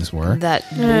cow things were.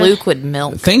 That liquid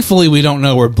milk. Thankfully, we don't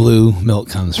know where blue milk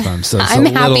comes from. So it's I'm a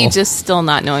happy little, just still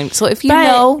not knowing. So if you But-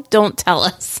 know, don't tell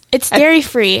us. It's dairy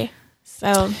free,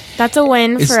 so that's a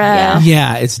win It's, for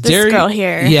it's this dairy. girl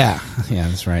here. Yeah,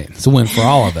 that's right. It's a win for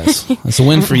all of us. It's a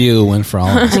win for you, a win for all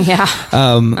of us.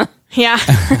 Yeah. Yeah.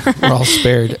 We're all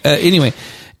spared. Anyway,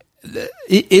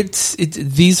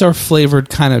 these are flavored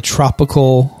kind of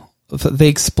tropical. They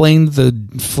explained the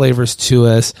flavors to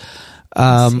us.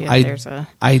 See if there's a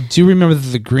I do remember that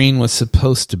the green was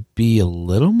supposed to be a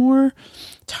little more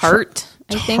tart,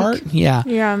 I tart. think. Yeah.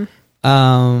 Yeah.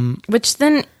 Which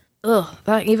then,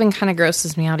 that even kind of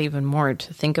grosses me out even more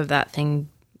to think of that thing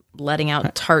letting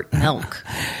out tart milk.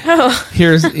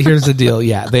 Here's the deal.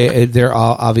 Yeah, they're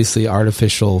all obviously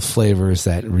artificial flavors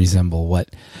that resemble what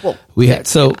we had.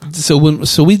 So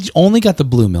we only got the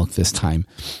blue milk this time.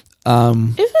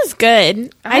 It was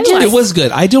good. It was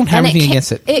good. I don't have And anything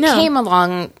against it. It No. came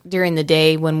along during the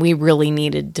day when we really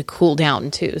needed to cool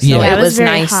down too. So Yeah. it It was was very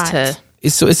nice hot. to.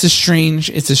 It's a strange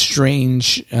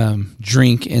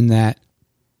drink in that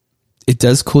it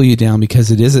does cool you down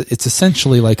because it's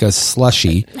essentially like a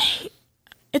slushy.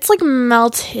 It's like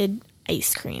melted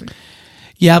ice cream.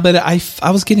 Yeah, but I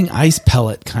was getting ice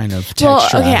pellet kind of texture. Well,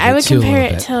 okay, out of I would too, a compare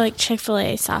little it bit. to like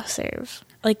Chick-fil-A soft serve.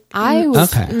 Like I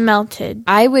was Okay. melted.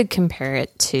 I would compare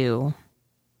it to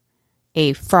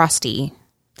a Frosty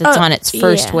that's on its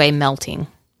first yeah. way melting.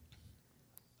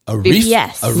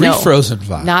 Yes. a No. refrozen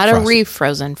vibe. Not a Frosty.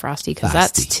 refrozen Frosty because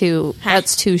Frosty.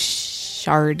 that's too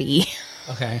shardy.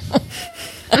 Okay.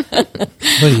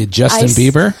 What are you, Justin Ice.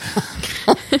 Bieber?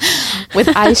 With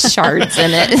ice shards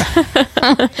in it.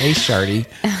 Hey, Shardy.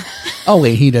 Oh,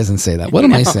 wait, he doesn't say that. What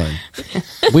am I saying?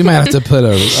 We might have to put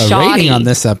a Shoddy. rating on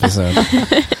this episode.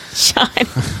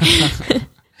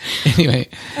 Anyway,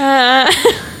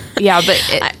 Yeah, but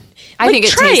I think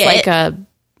it try tastes it. like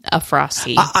a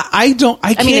Frosty. I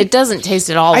I mean, it doesn't taste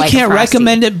at all like I can't a Frosty.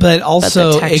 recommend it, but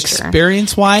also texture.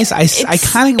 experience-wise, I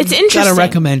kind it's of interesting. gotta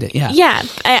recommend it. Yeah. Yeah,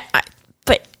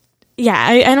 but yeah,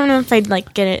 I don't know if I'd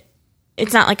like get it.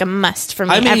 It's not like a must for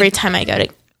me I mean- every time I go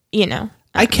to,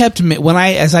 I kept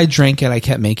as I drank it, I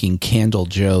kept making candle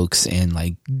jokes and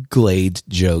like Glade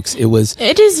jokes. It was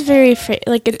It is very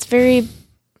it's very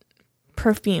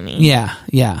perfumey.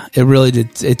 yeah. It really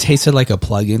did. It tasted like a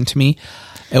plug-in to me.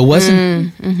 It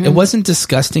wasn't. It wasn't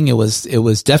disgusting. It was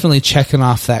definitely checking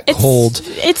off that cold.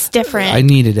 It's different. I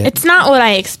needed it. It's not what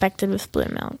I expected with blue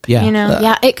milk. Yeah.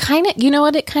 Yeah, it kind of, you know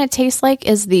what it kind of tastes like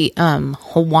is the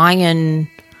Hawaiian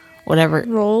whatever.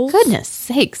 Rolls? Goodness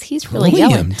sakes, he's really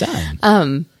William yelling.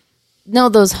 done. No,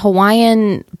 those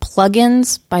Hawaiian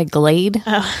plugins by Glade.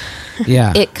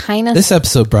 Yeah. It kind of This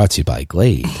episode brought to you by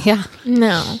Glade. yeah.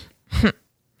 No.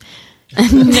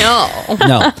 No.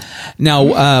 No.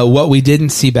 Now, what we didn't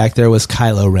see back there was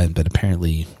Kylo Ren, but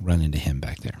apparently run into him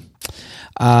back there.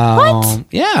 What?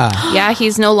 Yeah. Yeah,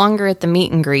 he's no longer at the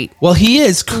meet and greet. Well, he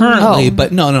is currently, Oh.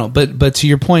 but no. But to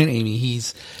your point, Amy,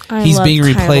 he's I being love Kylo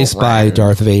replaced by Ren.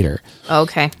 Darth Vader.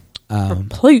 Okay.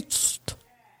 Replaced.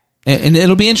 And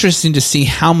it'll be interesting to see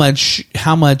how much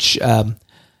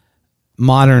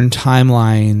modern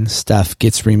timeline stuff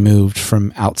gets removed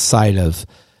from outside of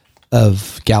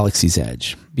Galaxy's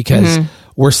Edge, because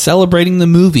we're celebrating the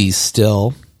movies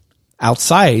still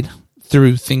outside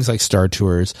through things like Star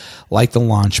Tours, like the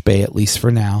launch bay, at least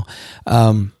for now.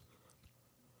 And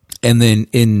then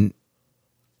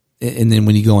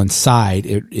when you go inside,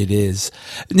 it is.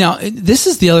 Now, this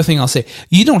is the other thing I'll say.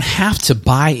 You don't have to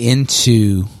buy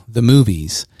into the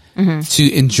movies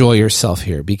to enjoy yourself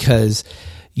here, because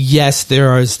yes,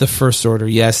 there is the First Order.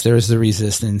 Yes, there's the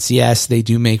Resistance. Yes, they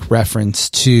do make reference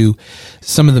to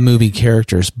some of the movie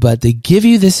characters, but they give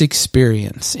you this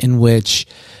experience in which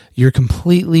you're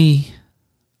completely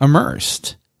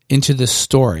immersed into the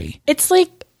story. It's like,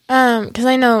 because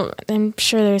I'm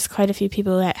sure there's quite a few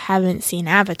people that haven't seen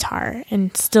Avatar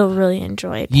and still really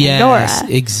enjoy Pandora. Yes,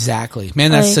 exactly.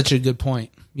 Man, that's Like- such a good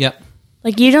point. Yep.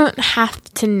 Like, you don't have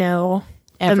to know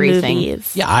Everything. the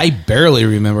movies. Yeah, I barely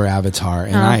remember Avatar,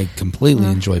 and I completely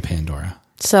enjoy Pandora.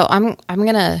 So I'm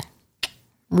gonna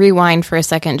rewind for a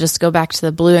second, just to go back to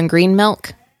the blue and green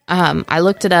milk. I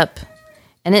looked it up,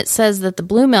 and it says that the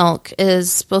blue milk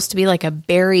is supposed to be like a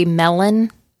berry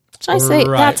melon. Should I say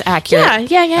Right. that's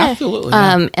accurate? Yeah. Absolutely.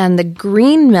 And the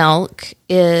green milk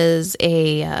is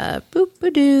a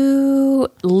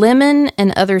lemon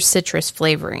and other citrus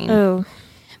flavoring. Oh,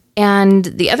 And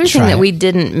the other thing Try that it. we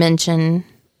didn't mention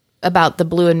about the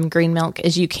blue and green milk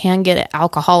is you can get an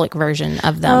alcoholic version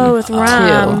of them. Oh, with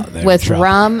rum. too, There with you go.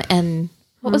 rum and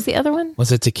what was the other one?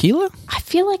 Was it tequila? I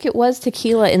feel like it was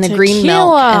tequila in the green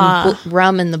milk and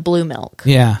rum in the blue milk.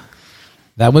 Yeah.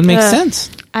 That would make sense.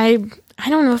 I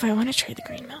don't know if I want to try the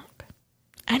green milk.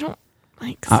 I don't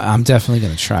like I'm definitely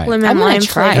going to try it. lemon I'm gonna lime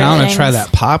try it. And I want to things. try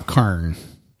that popcorn.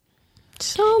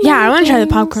 Yeah, I want to try the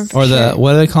popcorn. Or the,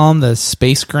 what do they call them? The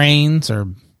space grains? Or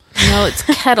No, it's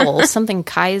kettle. Something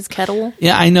Kai's kettle.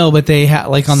 yeah, I know, but they have,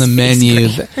 like on the menu,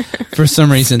 for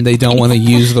some reason, they don't want to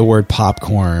use the word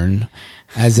popcorn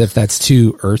as if that's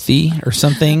too earthy or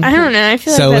something. I don't know. I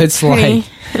feel So like it's that's pretty...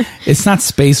 like, it's not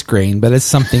space grain, but it's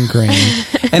something grain.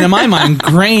 And in my mind,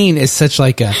 grain is such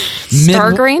like a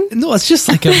Star grain? No, it's just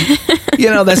like a,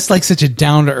 that's like such a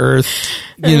down to earth,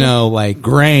 like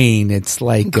grain. It's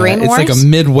like, Grain it's like a Wars?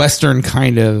 Midwestern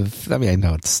kind of, I mean, I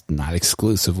know it's not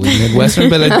exclusively Midwestern,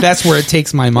 but that's where it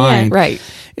takes my mind. right.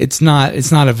 It's not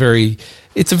a very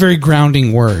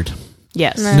grounding word.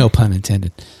 Yes. No pun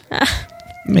intended.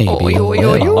 Maybe. a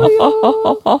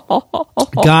little.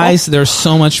 Guys, there's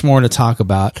so much more to talk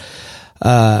about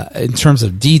in terms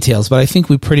of details, but I think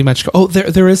we pretty much go. Oh,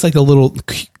 there is like a little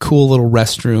cool little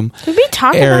restroom Did we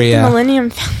talk area. about the Millennium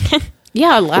Falcon?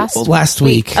 Yeah, last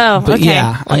week. Oh, But okay.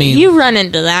 yeah, I mean, you run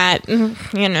into that,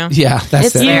 yeah, that's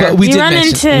It's it. there. But we you did run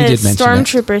mention, into we did mention it.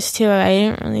 stormtroopers too. I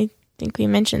didn't really think we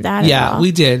mentioned that. at Yeah, all.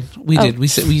 we did. We did. We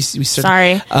said we started.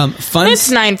 Sorry. Fun.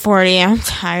 It's 9:40. I'm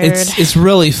tired. It's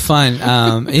really fun.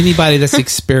 Anybody that's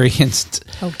experienced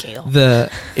Okay.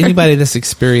 anybody that's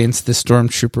experienced the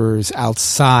stormtroopers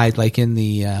outside, like in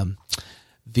the I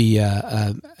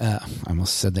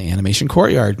almost said the animation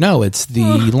courtyard. No, it's the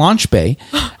launch bay.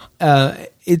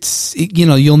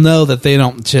 You'll know that they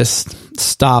don't just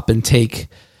stop and take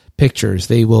pictures.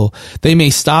 They may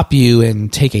stop you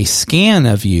and take a scan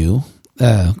of you,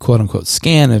 quote unquote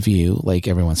scan of you, like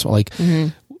every once in a while. Like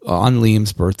on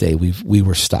Liam's birthday, we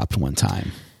were stopped one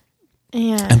time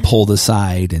yeah. and pulled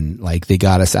aside, and like they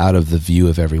got us out of the view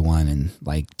of everyone and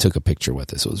like took a picture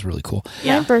with us. It was really cool.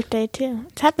 My birthday too.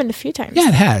 It's happened a few times. Yeah,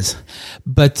 it has,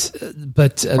 but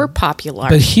We're popular.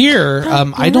 But here,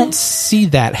 I don't see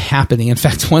that happening. In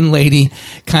fact, one lady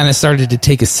kind of started to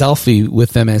take a selfie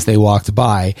with them as they walked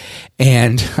by,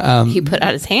 and he put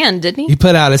out his hand, didn't he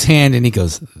put out his hand and he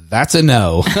goes, "That's a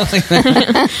no."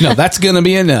 No, that's gonna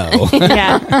be a no.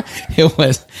 Yeah. It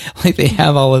was like they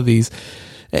have all of these.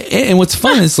 And what's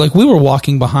fun is like we were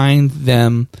walking behind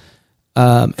them For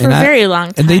a very long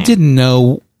time. and they didn't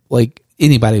know like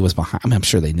anybody was behind. I mean, I'm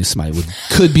sure they knew somebody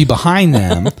could be behind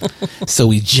them, so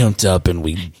we jumped up and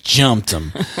we jumped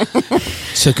them,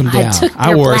 took him down. I took I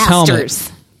their wore his helmet.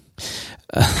 blasters.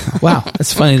 Wow,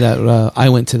 it's funny that I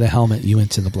went to the helmet, you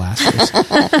went to the blasters.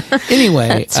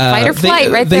 Anyway, fight or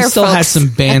flight right they there, still had folks. some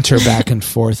banter back and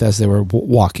forth as they were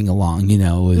walking along. It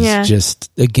was Yeah.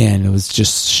 it was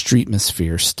just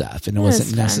streetmosphere stuff, and it wasn't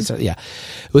was fun. necessarily. Yeah,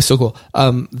 it was so cool.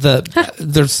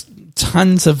 There's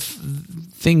tons of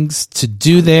things to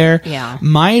do there. Yeah.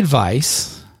 My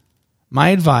advice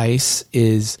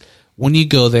is when you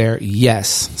go there, yes,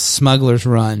 Smuggler's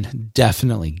Run,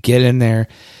 definitely get in there,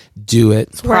 do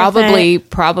it. Probably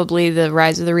the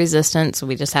Rise of the Resistance.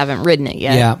 We just haven't ridden it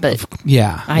yet. Yeah, But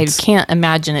yeah, I can't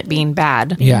imagine it being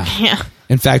bad. yeah. Yeah.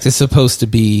 In fact, it's supposed to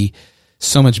be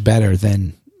so much better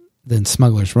than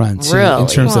Smuggler's Run too, in Really?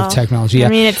 terms of technology. Yeah. I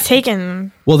mean, it's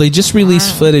taken. Well, they just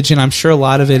released footage, and I'm sure a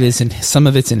lot of it is some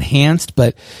of it's enhanced,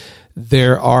 but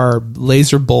there are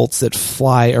laser bolts that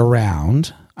fly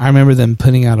around. I remember them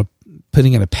putting out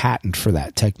a patent for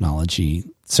that technology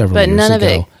several But years none ago.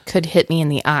 of it could hit me in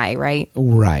the eye, right?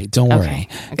 Right, don't worry.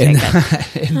 Okay,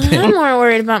 I'm more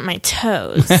worried about my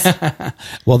toes.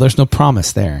 Well, there's no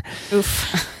promise there.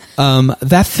 Oof.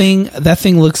 That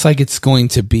thing looks like it's going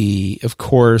to be, of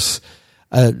course,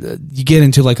 you get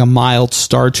into like a mild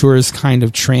Star Tours kind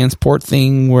of transport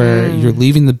thing where you're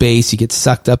leaving the base, you get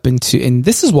sucked up into, and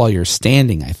this is while you're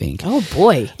standing, I think. Oh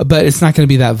boy. But it's not going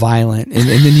to be that violent. And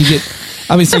then you get, it's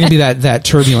not going to be that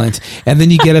turbulent. And then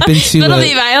you get up into It'll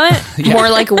be violent. More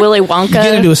like Willy Wonka. you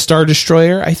get into a Star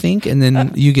Destroyer, I think, and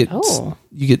then you get Oh.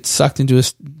 you get sucked into a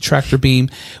tractor beam.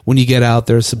 When you get out,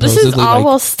 there's This supposedly is all like,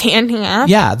 while standing up.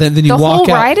 yeah. Then you The walk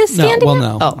whole out. ride is standing No,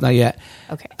 well, up? no, Oh. not yet.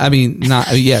 Okay. I mean, not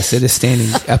yes, it is standing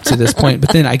up to this point.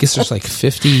 But then I guess there's like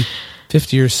 50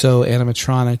 or so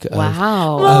animatronic.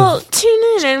 Wow. Well, tune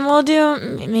in and we'll do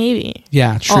maybe.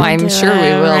 Yeah, true. Oh, I'm sure we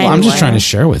will. Well, I'm just anyway. trying to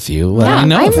share with you what Yeah, I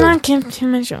know. I'm Let's not give too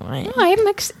much away. I'm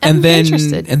And then-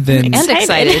 interested. and then- and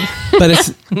excited.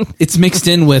 But it's mixed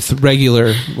in with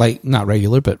regular, like not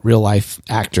regular, but real life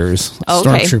actors,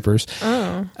 Okay. stormtroopers.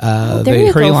 there They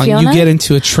you hurry go, along. Fiona. You get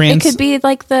into a It trans. could be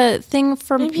like the thing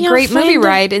from Maybe I'll Great Movie find a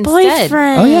Ride instead.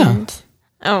 boyfriend. Oh, yeah.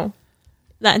 Oh,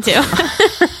 that too.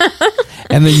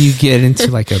 And then you get into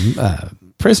like a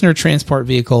prisoner transport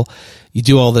vehicle. You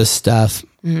do all this stuff.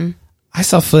 Mm-hmm. I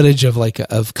saw footage of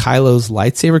of Kylo's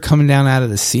lightsaber coming down out of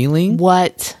the ceiling,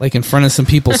 What? like in front of some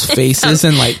people's faces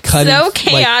and like cutting, so like,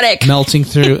 chaotic. melting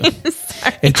through.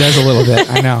 It does a little bit.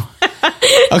 I know.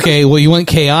 Okay, well, you went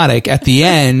chaotic at the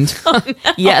end.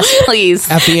 Yes, please.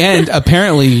 At the end,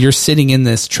 apparently, you're sitting in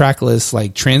this trackless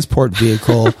like transport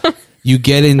vehicle. You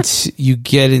get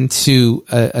into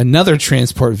another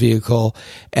transport vehicle,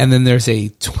 and then there's a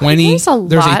 20 There's a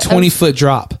lot 20-foot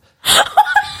drop.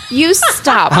 You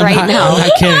stop I'm right not, now. I'm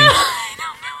not kidding.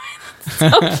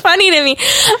 So funny to me.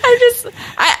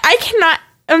 I cannot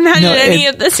imagine No, any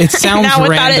of this. it right sounds now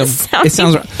without random. sounding- It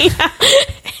sounds.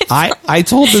 I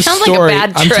told the Sounds like a story.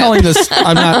 bad I'm trip. telling this.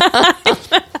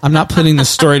 I'm not putting the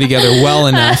story together well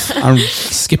enough. I'm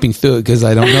skipping through it because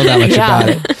I don't know that much Yeah. about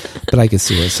it. But I can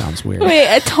see where it sounds weird. Wait,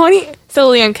 a 20. So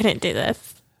Leon couldn't do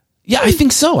this. Yeah, I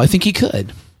think so. I think he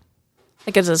could.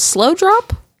 Like it's a slow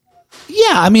drop?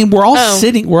 Yeah, I mean, we're all Oh.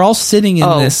 sitting. We're all sitting in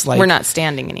this. Like, we're not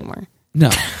standing anymore. No,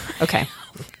 Okay.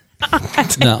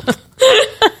 no.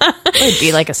 It'd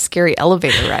be like a scary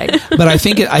elevator ride. But I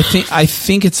think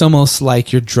it's almost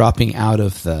like you're dropping out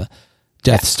of the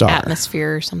Death Star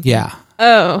Atmosphere or something. Yeah,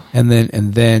 Oh, and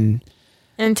then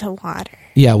into water.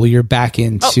 yeah. Well, you're back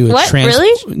into Oh, what?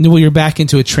 Really? No, well, you're back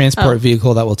into a transport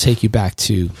vehicle that will take you back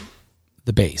to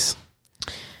the base.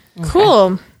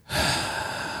 Cool.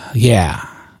 Yeah,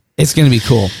 it's gonna be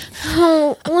cool.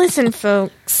 Oh, listen,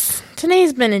 folks.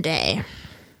 Today's been a day.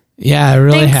 Yeah, it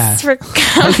really has. Thanks for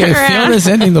coming Okay, around. Fiona's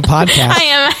ending the podcast. I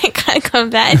am. I gotta go to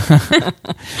bed.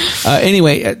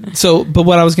 Anyway, but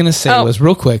what I was going to say Oh. was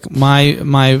real quick.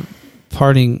 My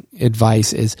parting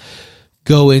advice is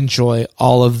go enjoy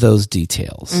all of those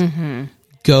details. Mm-hmm.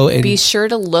 Go and Be sure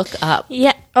to look up.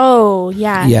 Yeah. Oh,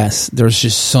 yeah. yes, there's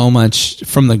just so much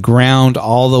from the ground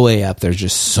all the way up. There's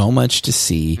just so much to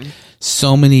see,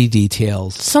 so many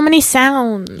details. So many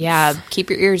sounds. Yeah, keep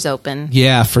your ears open.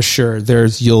 Yeah, for sure.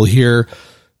 You'll hear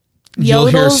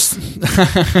Yodels.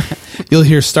 you'll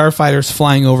hear starfighters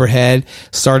flying overhead,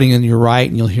 starting on your right,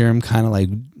 and you'll hear them kind of like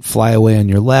fly away on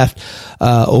your left.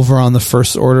 Over on the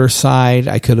First Order side,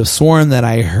 I could have sworn that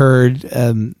I heard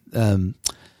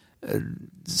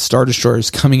Star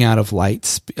Destroyers coming out of light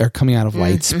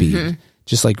speed,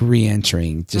 just like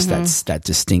re-entering, just that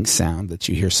distinct sound that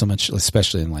you hear so much,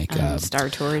 especially in like Star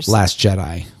Tours. Last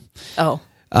Jedi. Oh.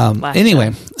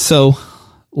 Anyway, so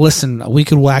listen, we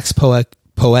could wax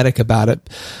poetic about it.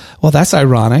 Well, that's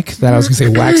ironic that I was going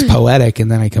to say wax poetic, and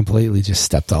then I completely just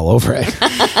stepped all over it.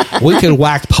 We could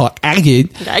wax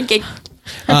poetic.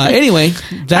 Anyway,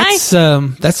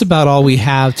 that's about all we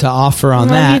have to offer on Love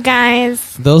that. you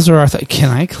guys. Those are our. Can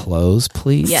I close,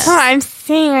 please? Yes. Oh, I'm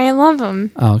saying I love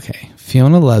them. Okay.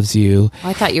 Fiona loves you.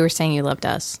 I thought you were saying you loved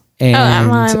us. And,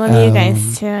 Well, I love you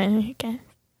guys too. I guess.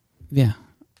 Yeah.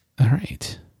 All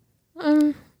right.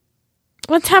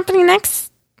 What's happening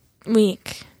next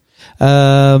week?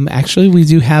 Actually, we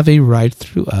do have a ride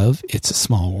through of It's a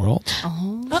Small World.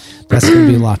 That's going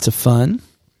to be lots of fun.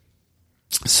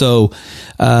 So,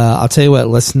 I'll tell you what,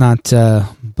 let's not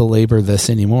belabor this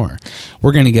anymore.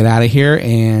 We're going to get out of here,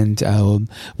 and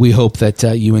we hope that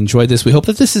you enjoyed this. We hope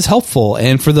that this is helpful.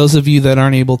 And for those of you that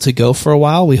aren't able to go for a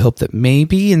while, we hope that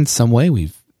maybe in some way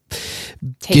we've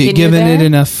given it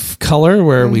enough color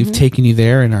where we've taken you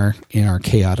there in our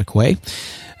chaotic way.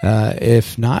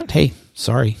 If not, hey,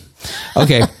 sorry.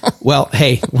 Okay. Well,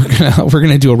 hey, we're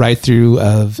gonna do a ride through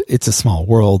of It's a Small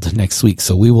World next week.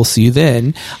 So we will see you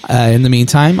then. In the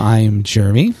meantime, I'm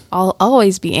Jeremy. I'll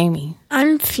always be Amy.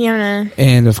 I'm Fiona.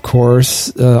 And of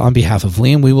course, on behalf of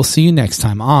Liam, we will see you next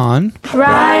time on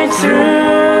Ride through,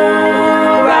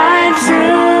 ride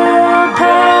through.